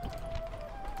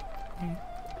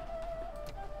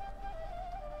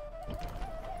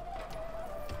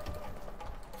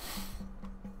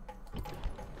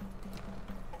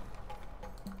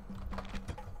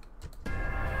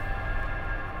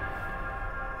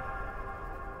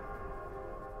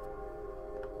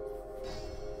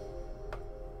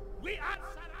 We are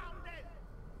surrounded!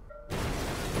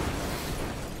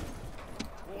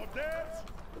 Orders!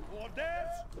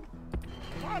 Orders!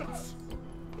 March!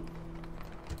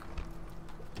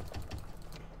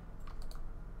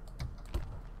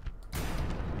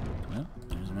 Well,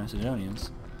 there's the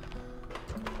Macedonians.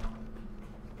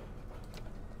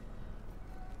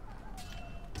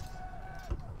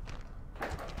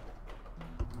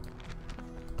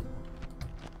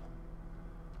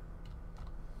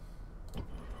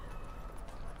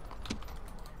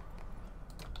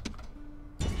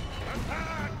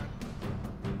 Attack!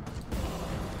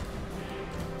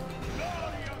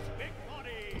 Glorious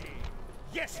victory!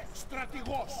 Yes,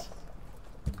 strategos!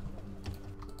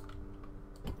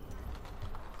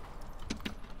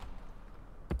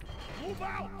 Move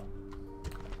out!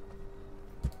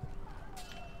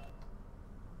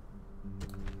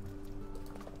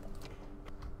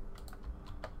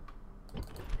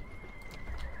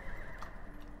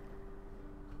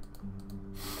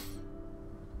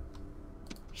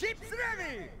 Ships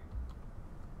ready!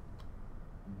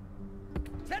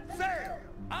 Set sail!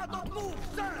 Out of move,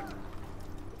 sir!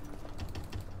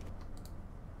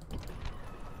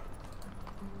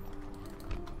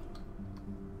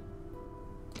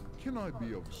 Can I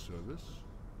be of service?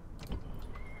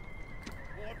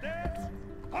 Orders!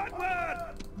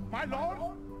 Onward! My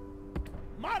lord!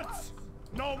 March!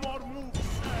 No more moves,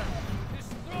 sir!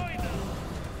 Destroy them!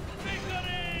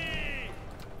 Victory!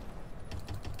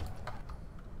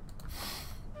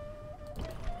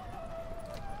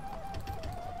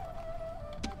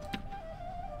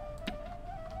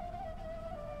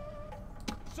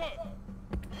 Sir!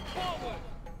 Forward!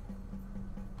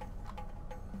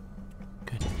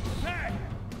 Good. Attack!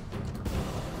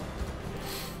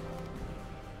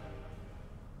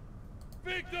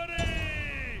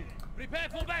 Victory! Prepare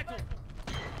for battle!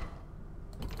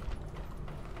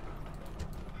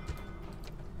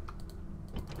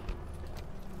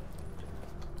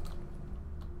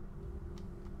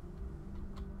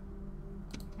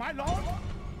 My lord!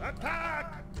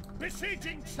 Attack!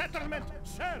 Besieging settlement,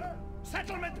 sir!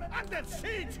 Settlement under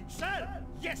siege, sir!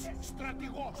 Yes,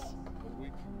 strategos!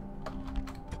 Awaiting.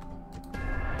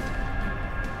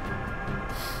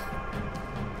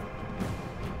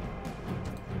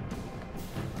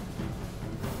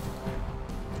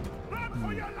 Run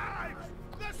for your lives!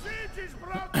 The siege is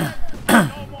broken!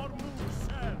 No more moves,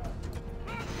 sir!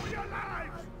 Run for your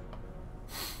lives!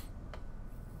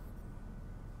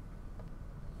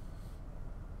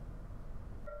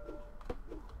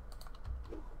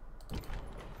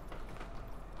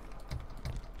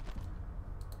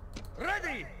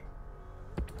 Ready!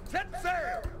 Set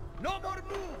sail! No more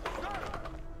move, sir!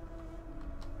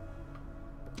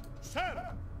 Sir!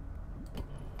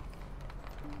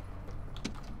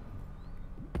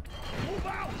 Move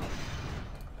out!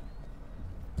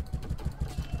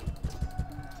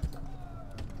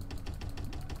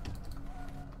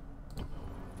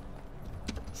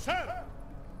 Sir!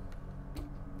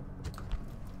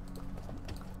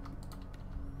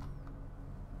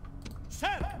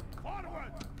 Sir!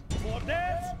 Forward!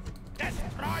 Orders!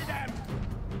 Destroy them!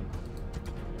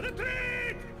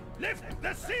 Retreat! Lift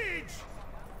the siege!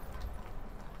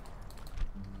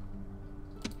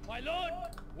 My lord!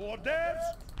 Orders!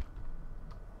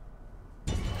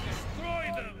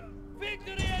 Destroy them!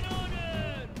 Victory and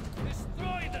honor!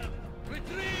 Destroy them!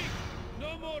 Retreat!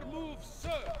 No more moves,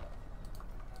 sir!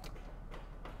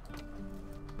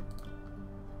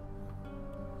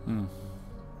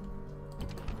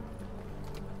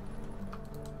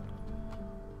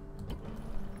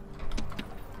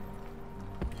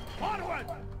 Forward!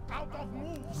 Out of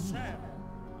moves, sir!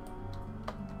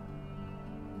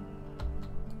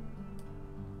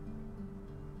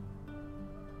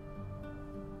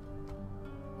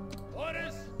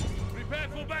 Orders! Prepare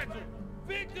for battle!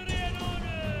 Victory and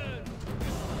honor!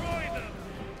 Destroy them!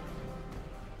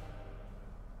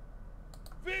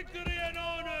 Victory and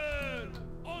honor!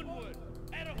 Onward!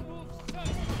 Arrow moves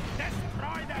south!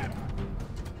 Destroy them!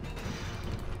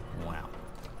 Wow.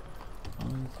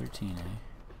 Only 13, eh?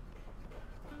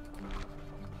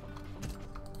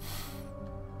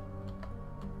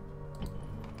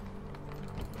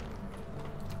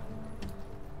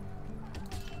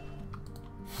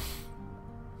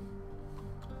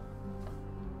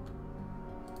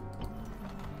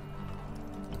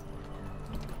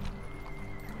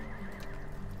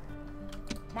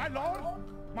 My lord?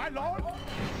 My lord?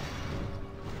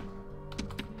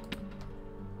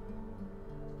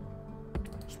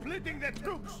 Splitting the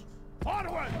troops!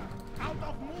 Forward! Out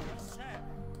of move, sir!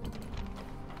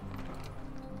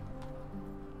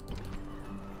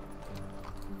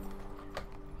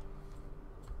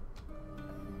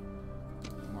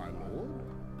 My lord?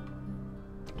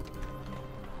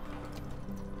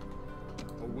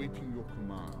 Awaiting your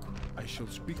command. I shall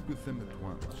speak with them at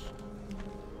once.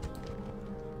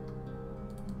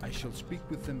 I shall speak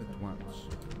with them at once.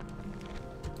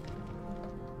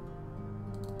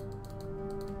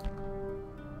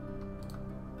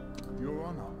 Your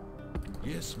Honor.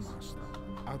 Yes, Master.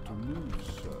 How to move,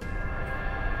 sir.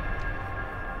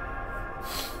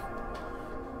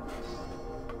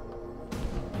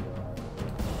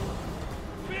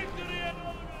 Victory and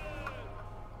honor!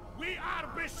 We are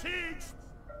besieged!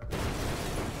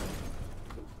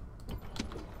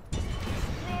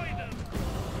 Destroy them!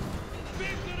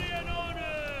 Victory and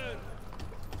honor!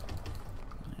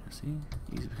 Yeah, see?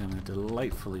 He's becoming a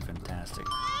delightfully fantastic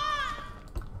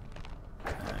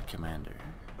commander.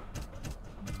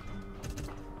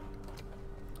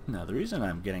 Now, the reason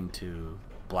I'm getting to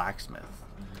blacksmith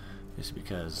is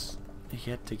because you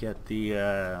get to get the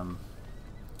what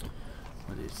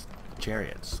are these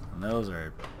chariots, and those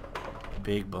are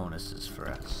big bonuses for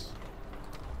us.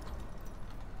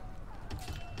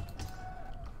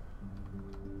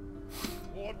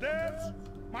 Orders!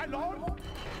 My lord!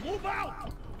 Move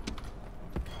out!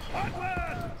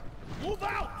 Onward! Move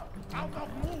out! Out of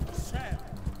move, sir!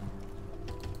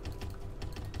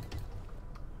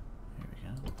 Here we go.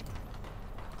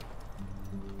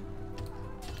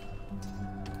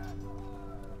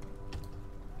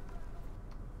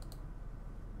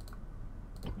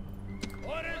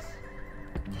 Orders!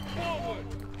 Forward!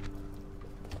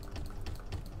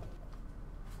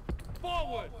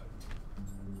 Forward!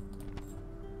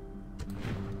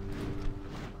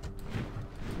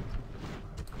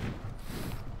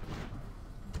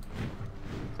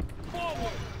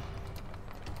 Forward!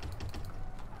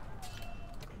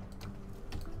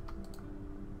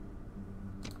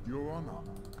 Your Honor.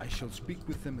 I shall speak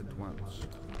with them at once.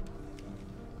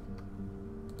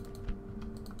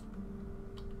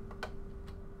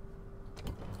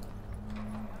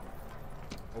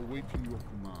 Awaiting your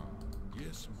command.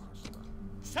 Yes, Master.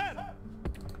 Sir!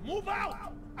 Move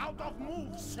out! Out of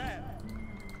move, sir!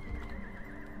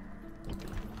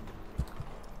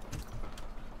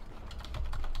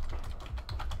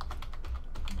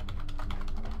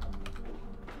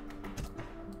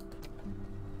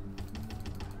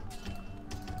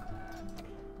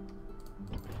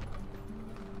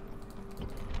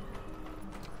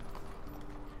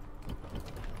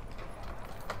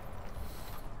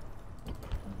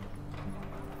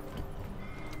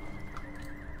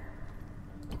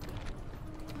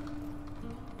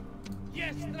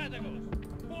 Yes, Strategos!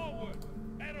 Forward!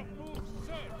 Arrow moves,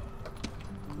 sir!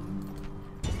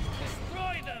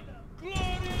 Destroy them!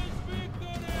 Glorious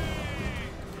victory!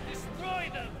 Destroy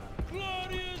them!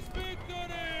 Glorious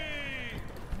victory!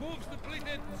 Moves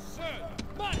depleted, sir!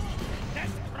 March!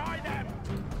 Destroy them!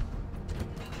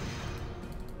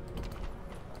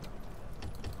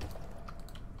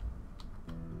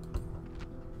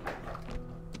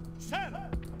 Sir!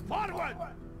 Forward!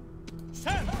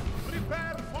 Sir!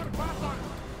 Prepare for battle!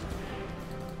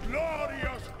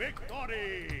 Glorious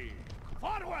victory!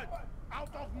 Forward!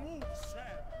 Out of move,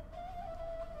 sir!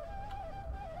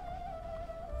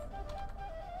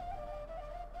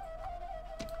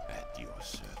 At your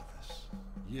service.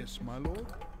 Yes, my lord.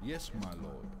 Yes, my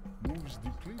lord. Moves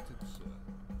depleted, sir.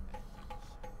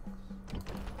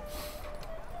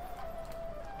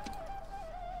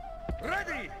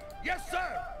 Ready! Yes,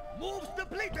 sir! Moves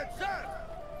depleted, sir!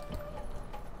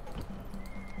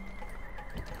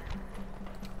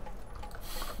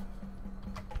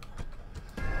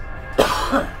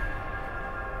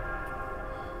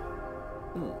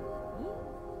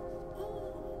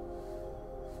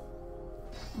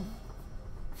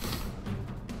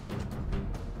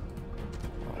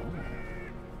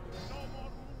 No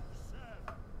more moves, sir!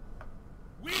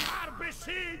 We are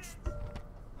besieged!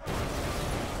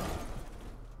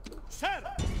 Sir!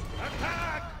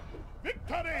 Attack!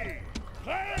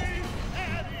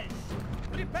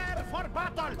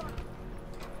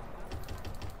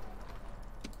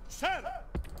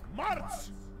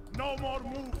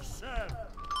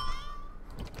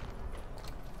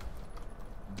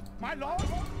 My lord,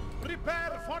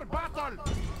 prepare for battle!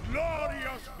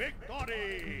 Glorious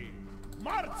victory!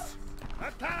 March!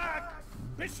 Attack!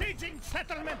 Besieging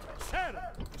settlement, sir!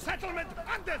 Settlement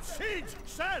under siege,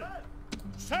 sir!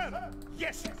 Sir!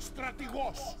 Yes,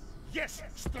 strategos! Yes,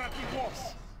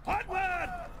 strategos! Onward!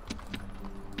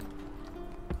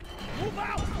 Move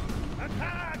out!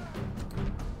 Attack!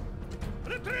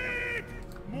 Retreat!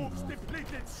 Moves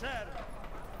depleted, sir!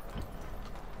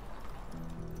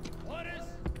 Orders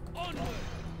onward!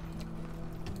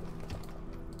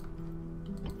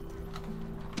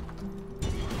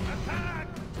 Attack!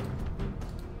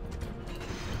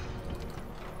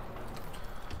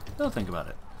 They'll think about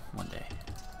it one day.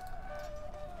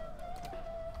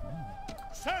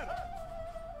 Sir!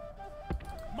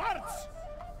 March!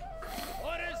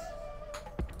 Orders!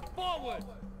 Forward!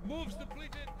 Moves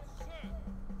depleted, sir!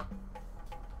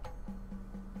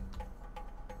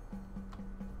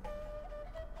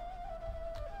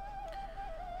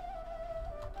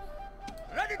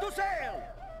 Ready to sail!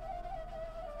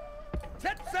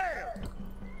 Set sail!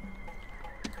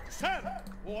 Sir!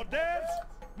 Orders!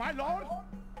 My lord!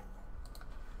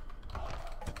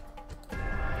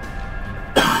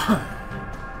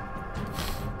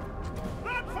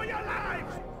 Run for your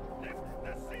lives! Lift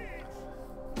the siege!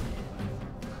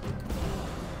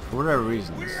 For whatever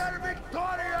reason, We this are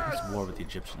victorious! war with the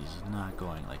Egyptians is not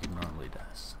going like it normally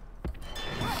does.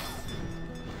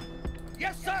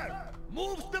 Yes, sir!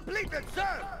 Moves depleted,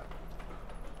 sir!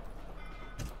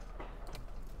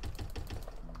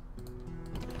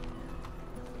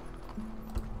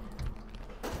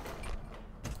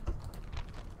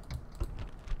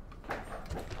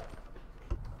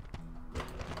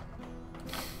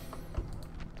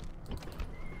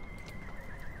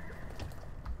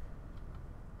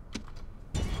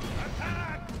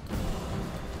 Attack!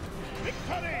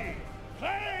 Victory!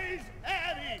 Praise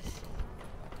Ares!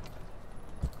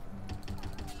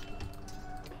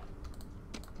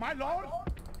 My lord,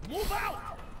 move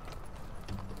out!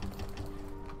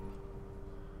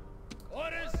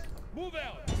 Orders, move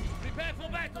out! Prepare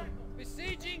for battle!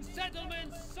 Besieging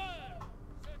settlements, sir!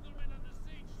 Settlement under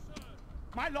siege, sir!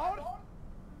 My lord,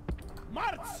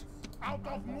 march! Out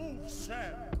of move,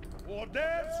 sir!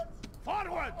 Orders,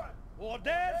 forward!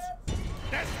 Orders,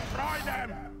 destroy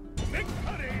them!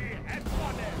 Victory and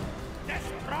honor!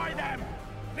 Destroy them!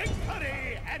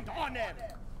 Victory and honor!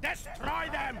 Destroy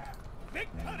them!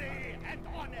 Victory and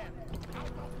honor! Out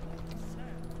of move,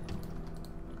 sir!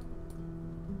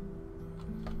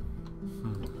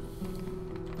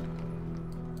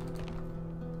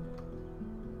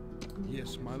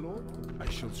 Yes, my lord. I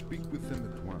shall speak with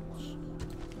them at once.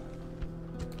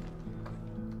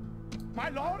 My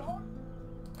lord!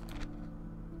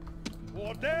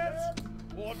 Orders!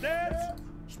 Orders!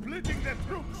 Splitting the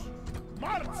troops!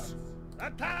 March!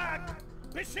 Attack!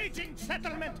 Besieging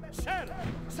settlement, sir!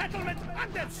 Settlement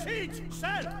under siege,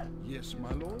 sir! Yes,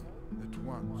 my lord. At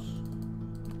once.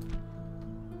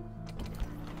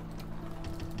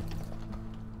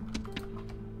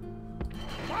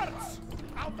 March!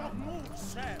 Out of move,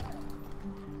 sir!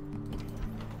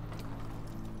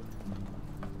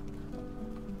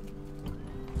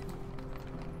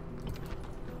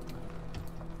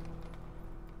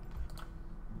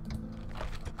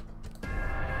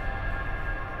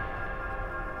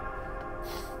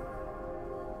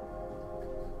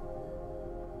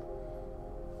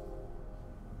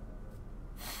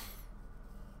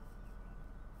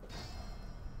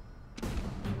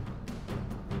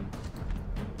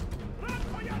 Run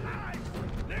for your lives!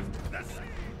 Lift the siege!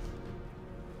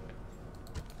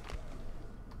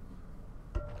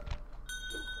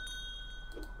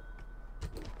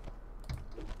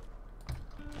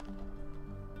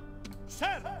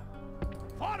 Sir!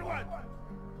 Forward!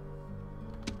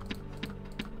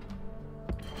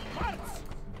 March!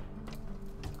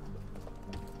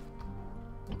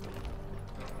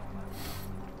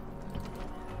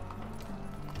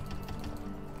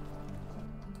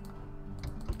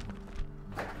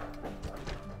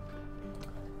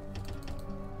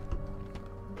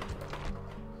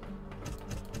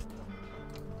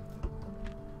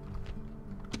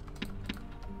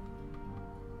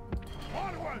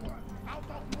 Forward! Out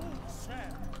of move, sir!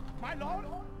 My lord?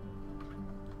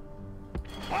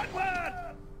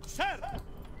 Onward! Sir!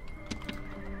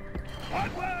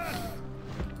 Onward!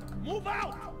 Move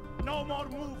out! No more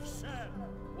moves, sir!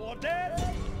 Orders!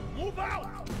 Move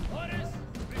out! Orders!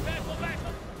 Prepare for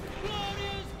battle!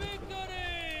 Glorious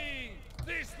victory!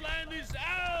 This land is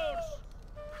ours!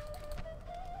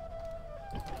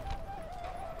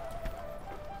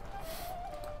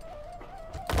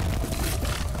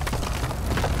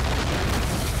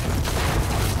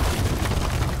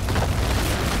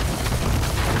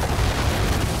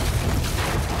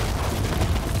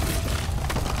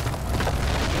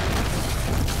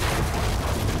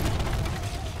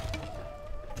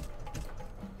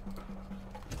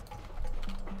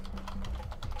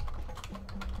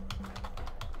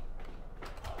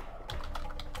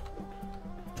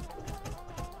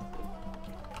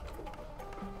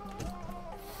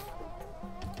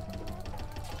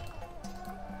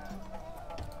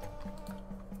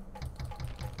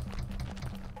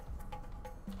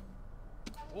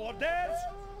 Orders!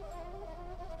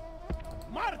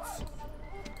 March!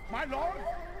 My lord!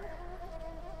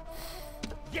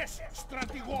 Yes,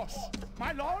 strategos!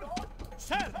 My lord!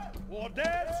 Sir!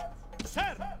 Orders!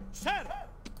 Sir! Sir!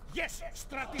 Yes,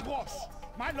 strategos!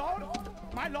 My lord!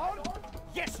 My lord!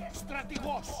 Yes,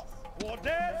 strategos!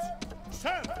 Orders!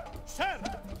 Sir! Sir!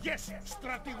 Yes,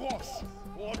 strategos!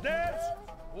 Orders!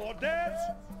 Orders!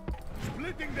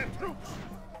 Splitting the troops!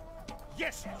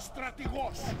 Yes,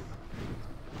 strategos!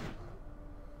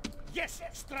 Yes,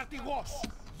 strategos!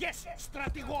 Yes,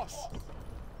 strategos!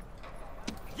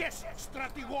 Yes,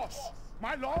 strategos!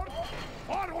 My lord!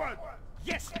 Forward!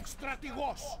 Yes,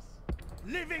 strategos!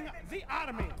 Leaving the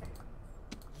army!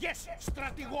 Yes,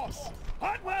 strategos!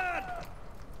 Onward!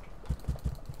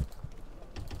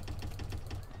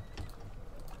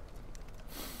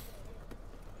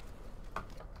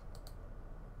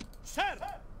 Sir!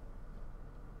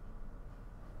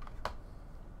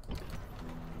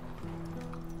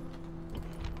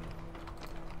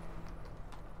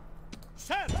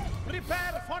 Sir,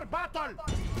 prepare for battle!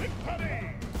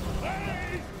 Victory!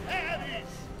 Praise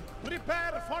Ares!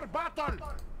 Prepare for battle!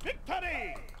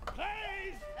 Victory!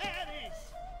 Praise Ares!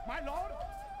 My lord,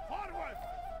 forward!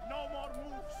 No more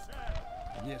moves, sir!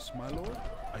 Yes, my lord.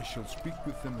 I shall speak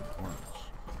with them at once.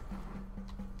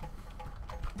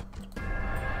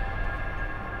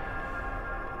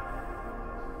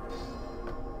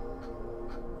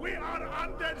 We are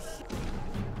under...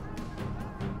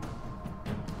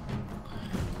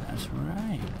 That's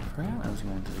right. I forgot I was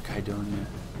going to the Kydonia.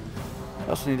 I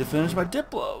also need to finish my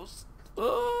Diplos.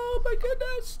 Oh my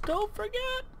goodness! Don't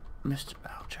forget,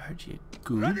 MrBattlecharge, you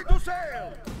goon. Ready to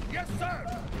sail! Yes,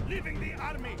 sir! Leaving the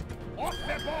army! Off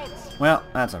the boats! Well,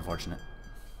 that's unfortunate.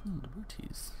 The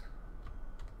booties.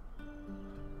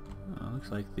 Oh,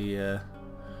 looks like the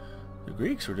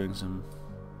Greeks were doing some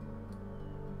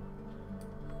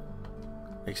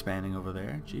expanding over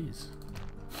there. Jeez.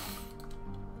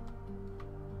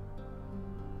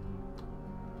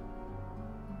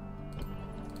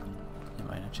 It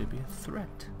might actually be a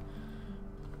threat.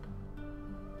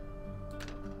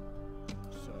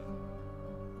 Sir.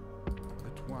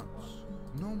 At once.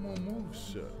 No more moves,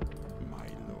 sir. My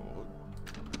lord.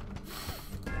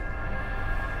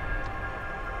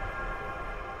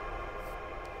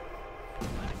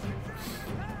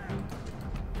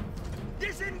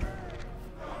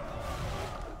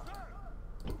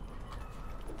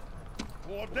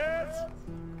 Orders!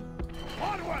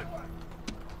 Forward!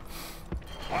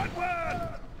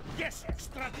 Onward! Yes,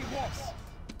 strategos!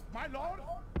 My lord,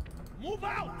 move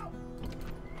out!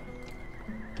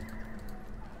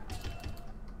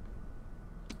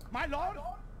 My lord,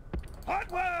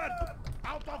 onward!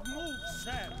 Out of moves,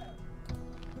 sir!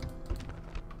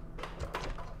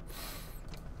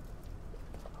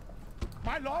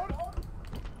 My lord,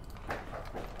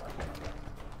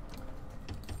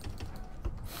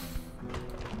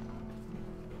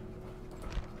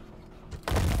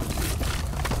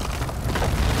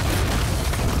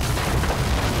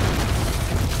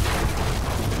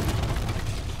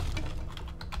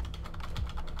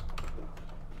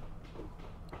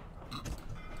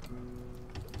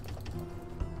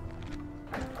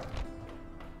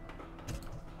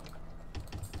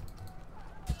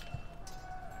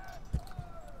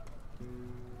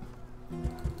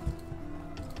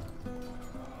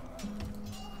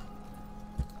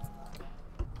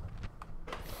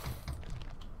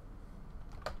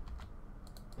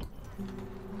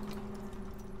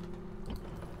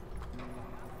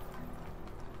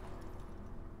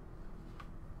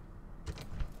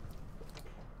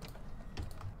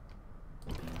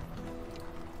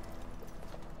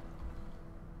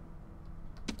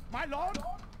 my lord,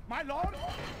 my lord.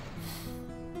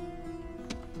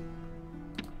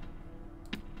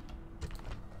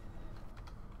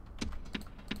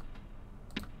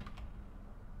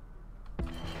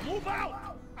 Move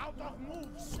out! Out of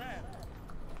moves, sir.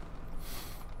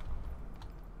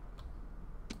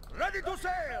 Ready to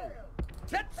sail!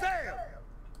 Set sail!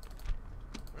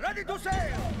 Ready to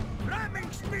sail!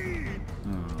 Ramming speed!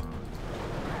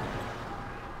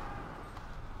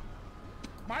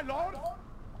 My lord?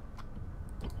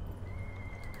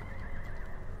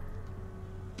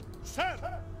 Sir!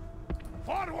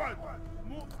 Forward!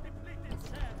 Move depleted,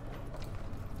 sir.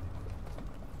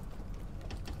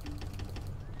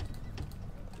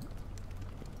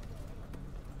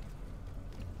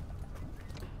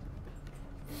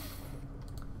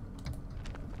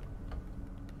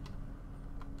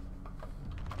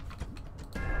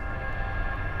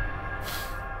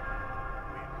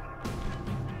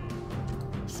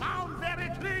 Sound very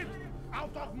clear!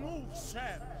 Out of move,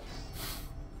 sir!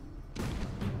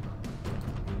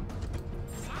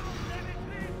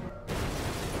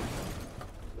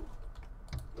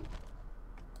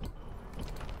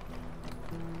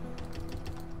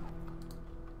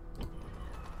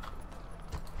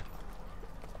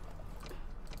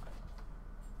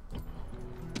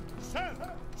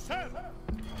 Sir!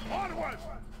 Forward!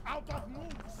 Out of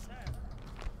move, sir!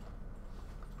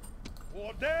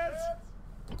 Orders!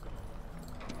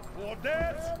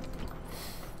 Orders!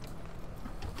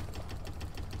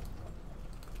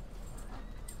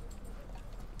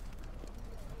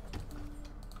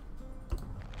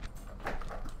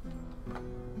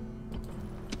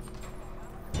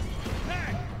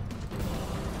 Attack!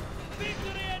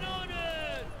 Victory and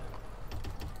honor!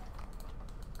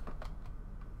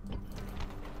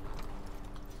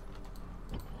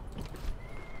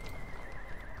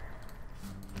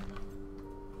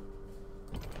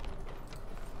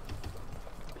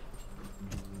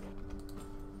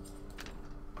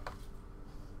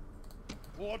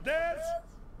 Orders!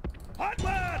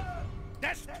 Onward!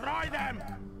 Destroy them!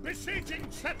 Besieging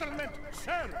settlement,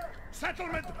 sir!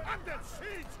 Settlement under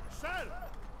siege, sir!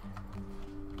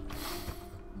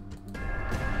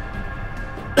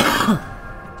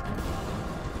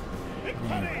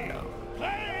 Victory!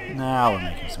 Claim Now we're it!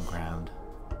 making some ground.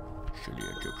 Surely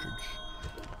Egyptians.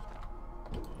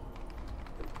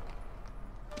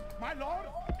 My lord,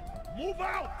 move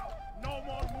out! No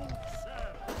more moves, sir!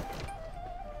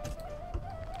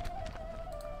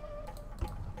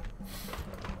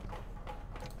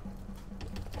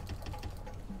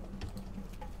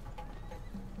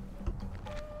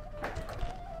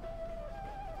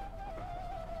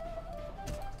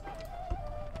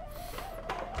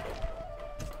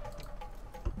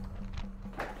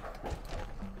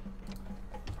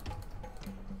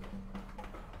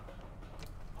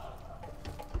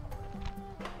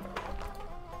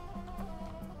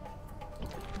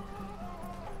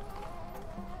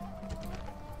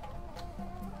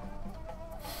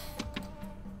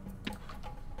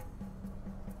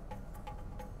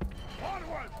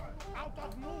 Forward! Out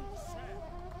of move, sir!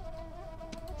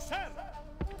 Sir!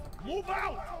 Move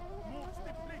out! Moves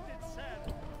depleted,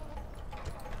 sir!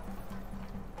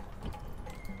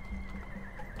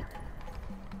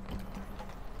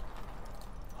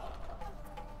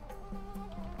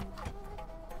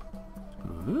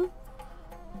 Ooh.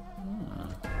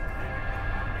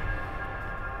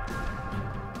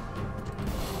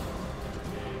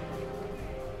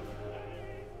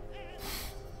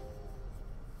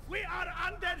 We are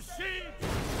under siege!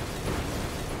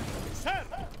 Sir!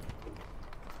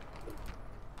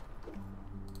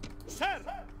 Sir!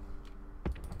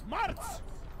 March!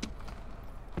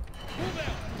 Move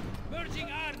out! Merging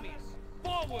armies!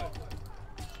 Forward!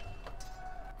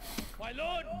 My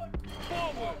lord,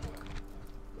 forward!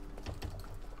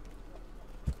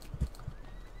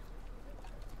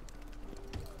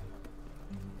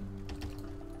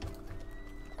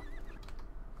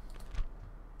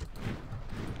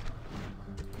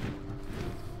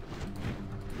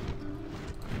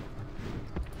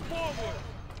 Forward!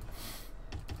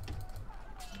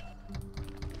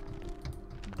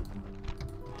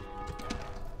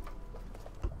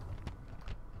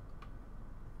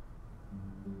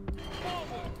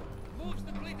 Forward! Moves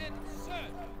depleted, sir!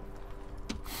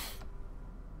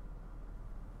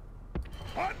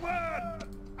 Onward!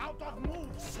 Out of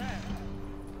move, sir!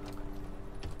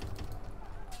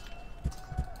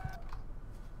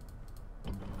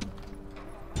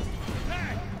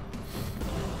 Attack!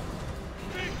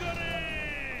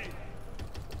 Victory!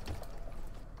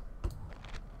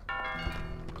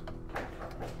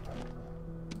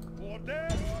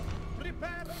 Orders!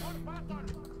 Prepare for battle!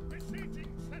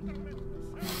 Besieging settlement,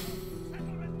 sir!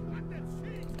 Settlement under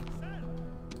siege,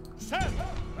 sir! Sir!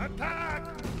 Attack!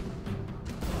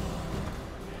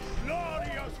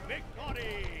 Glorious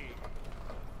victory!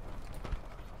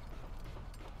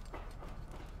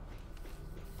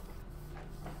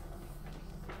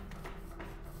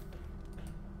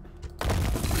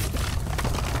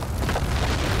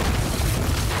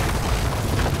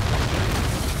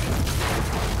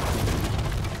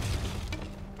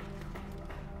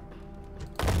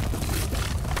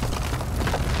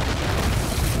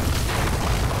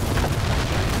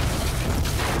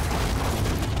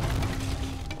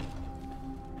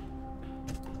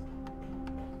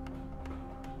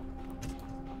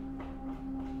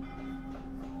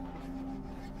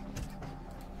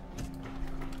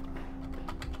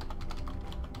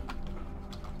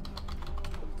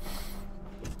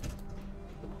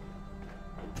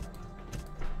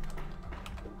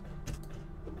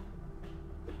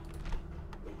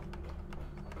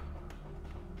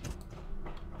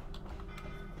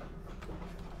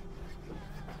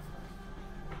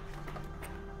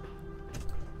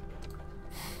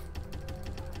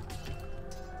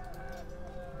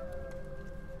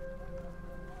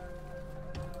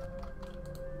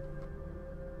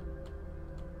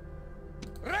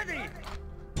 Ready!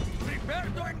 Prepare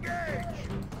to engage!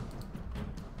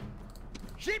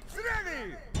 Ships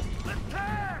ready!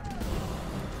 Attack!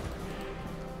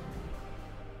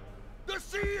 The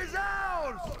sea is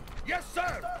ours! Yes,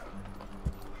 sir!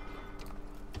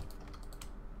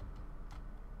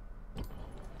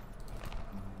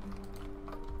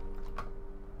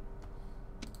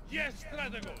 Yes,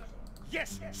 strategos!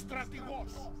 Yes,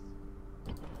 strategos!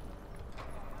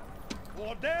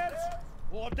 Orders!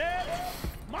 Orders!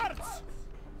 March!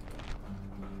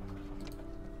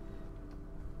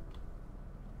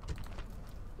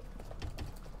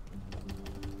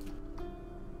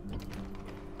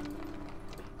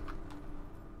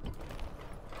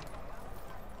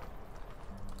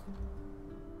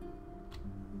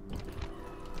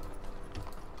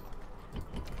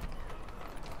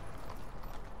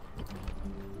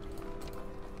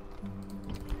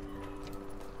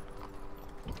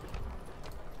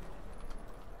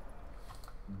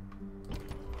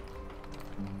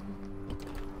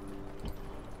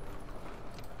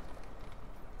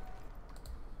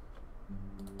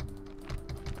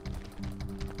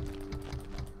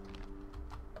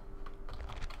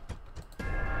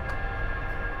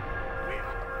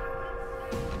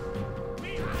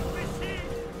 We have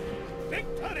received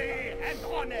victory and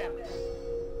honor!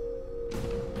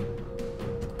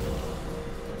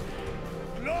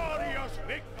 Glorious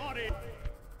victory!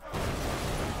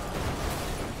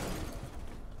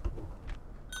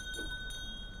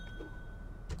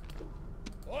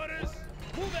 Orders,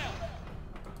 move out!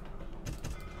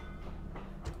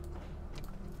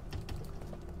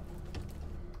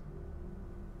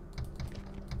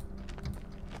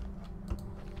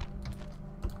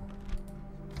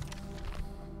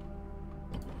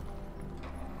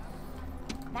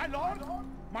 My lord!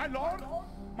 My lord!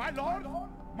 My lord!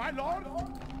 My lord!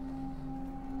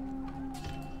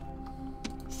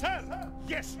 Sir!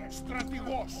 Yes,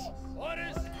 strategos!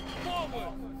 Orders,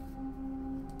 forward!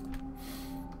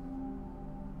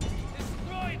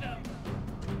 Destroy them!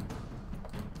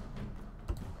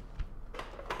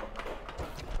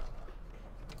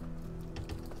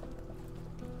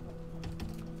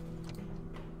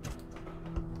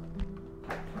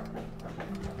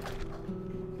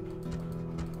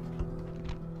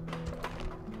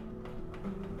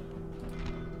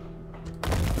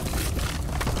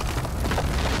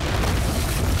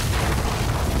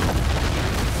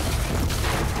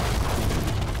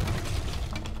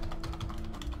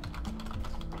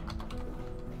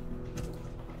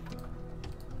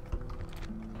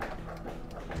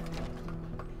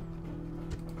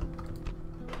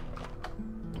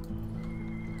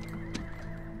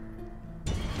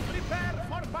 Prepare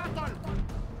for battle!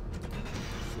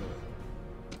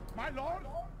 My lord!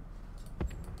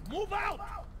 Move out!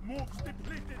 Moves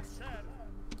depleted, sir!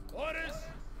 Orders!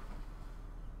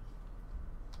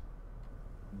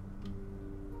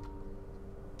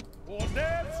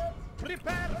 Orders!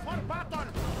 Prepare for battle!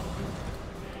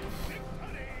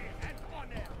 Victory and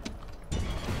honor!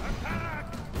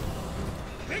 Attack!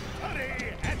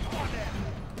 Victory and honor!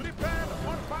 Prepare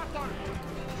for battle!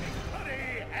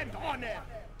 Victory and honor!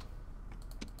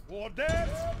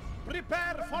 Orders!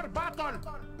 Prepare for battle!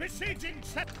 Besieging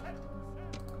set!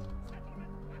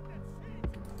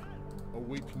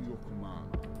 Awaiting your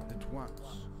command. At once.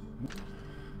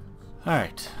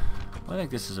 Alright. Well, I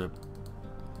think this is a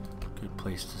good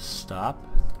place to stop.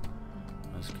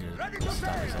 Let's get Ready as to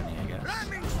stop as sail! any, I guess.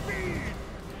 Ramming speed!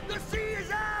 The sea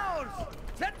is ours!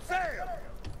 Set sail!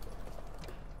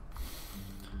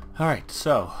 Alright,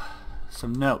 so,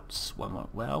 some notes. What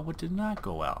went well, what did not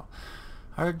go well.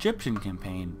 Our Egyptian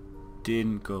campaign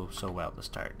didn't go so well at the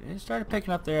start. It started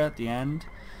picking up there at the end,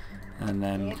 and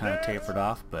then kind of tapered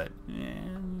off, but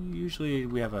usually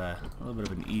we have a little bit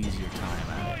of an easier time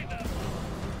at it.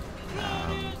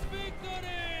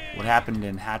 What happened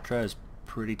in Hatra is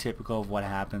pretty typical of what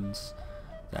happens.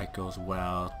 That goes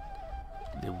well.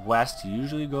 The West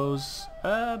usually goes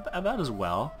about as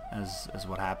well as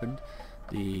what happened.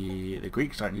 The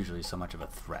Greeks aren't usually so much of a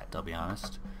threat, I'll be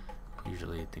honest.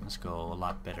 Usually things go a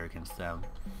lot better against them.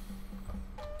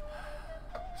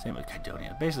 Same with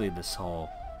Kydonia. Basically this whole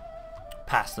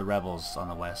past the rebels on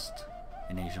the west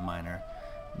in Asia Minor,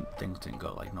 things didn't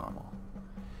go like normal.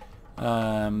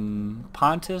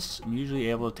 Pontus, I'm usually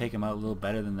able to take him out a little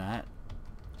better than that.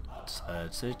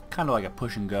 It's kind of like a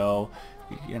push and go.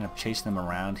 You end up chasing them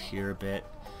around here a bit,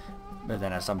 but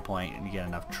then at some point you get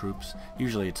enough troops.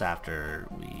 Usually it's after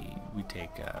we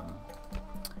take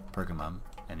Pergamum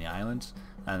and the islands,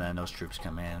 and then those troops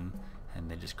come in and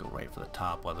they just go right for the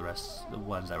top, while the rest, the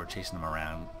ones that were chasing them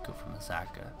around, go from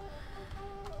Masaka.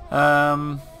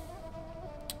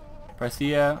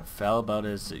 Parthia fell about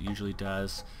as it usually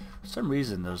does. For some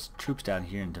reason those troops down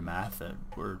here in Damatha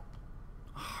were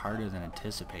harder than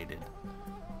anticipated.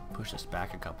 Pushed us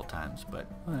back a couple times, but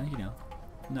you know,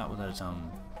 not without its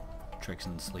own tricks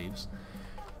in the sleeves.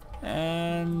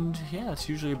 And yeah, that's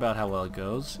usually about how well it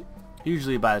goes.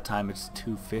 Usually by the time it's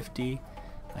 250,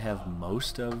 I have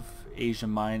most of Asia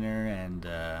Minor and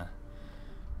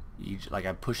Egypt, like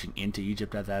I'm pushing into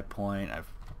Egypt at that point.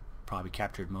 I've probably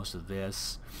captured most of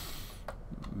this.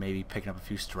 Maybe picking up a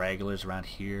few stragglers around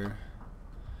here.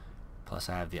 Plus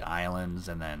I have the islands,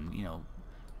 and then, you know,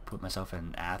 put myself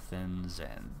in Athens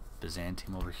and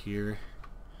Byzantium over here.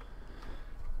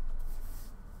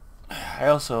 I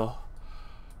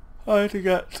like to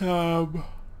get the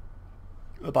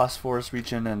Bosphorus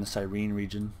region and the Cyrene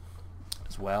region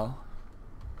as well.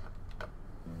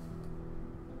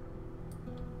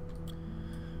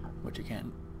 Which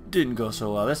again didn't go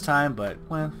so well this time, but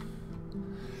well,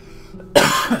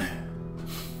 I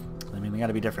mean, they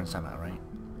gotta be different somehow, right?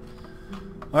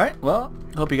 Alright, well,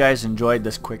 hope you guys enjoyed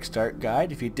this quick start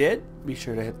guide. If you did, be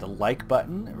sure to hit the like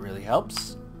button. It really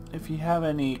helps. If you have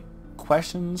any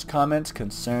questions, comments,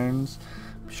 concerns,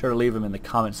 be sure to leave them in the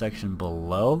comment section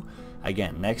below.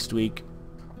 Again, next week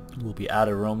we'll be out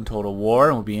of Rome Total War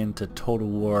and we'll be into Total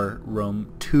War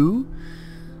Rome 2.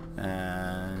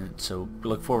 So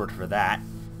look forward for that.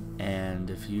 And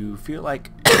if you feel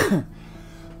like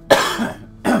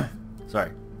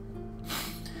sorry.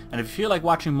 And if you feel like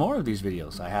watching more of these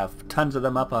videos, I have tons of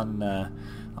them up on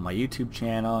my YouTube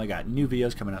channel. I got new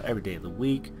videos coming out every day of the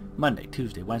week. Monday,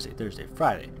 Tuesday, Wednesday, Thursday,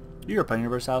 Friday. Europe and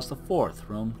Universalis the 4th,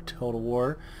 Rome Total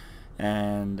War.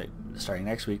 And starting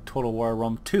next week, Total War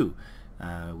Rome 2.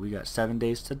 We got 7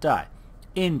 Days to Die.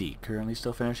 Indy, currently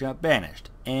still finishing up Banished.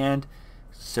 And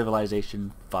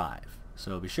Civilization 5.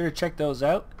 So be sure to check those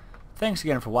out. Thanks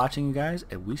again for watching, you guys,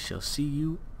 and we shall see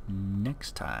you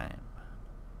next time.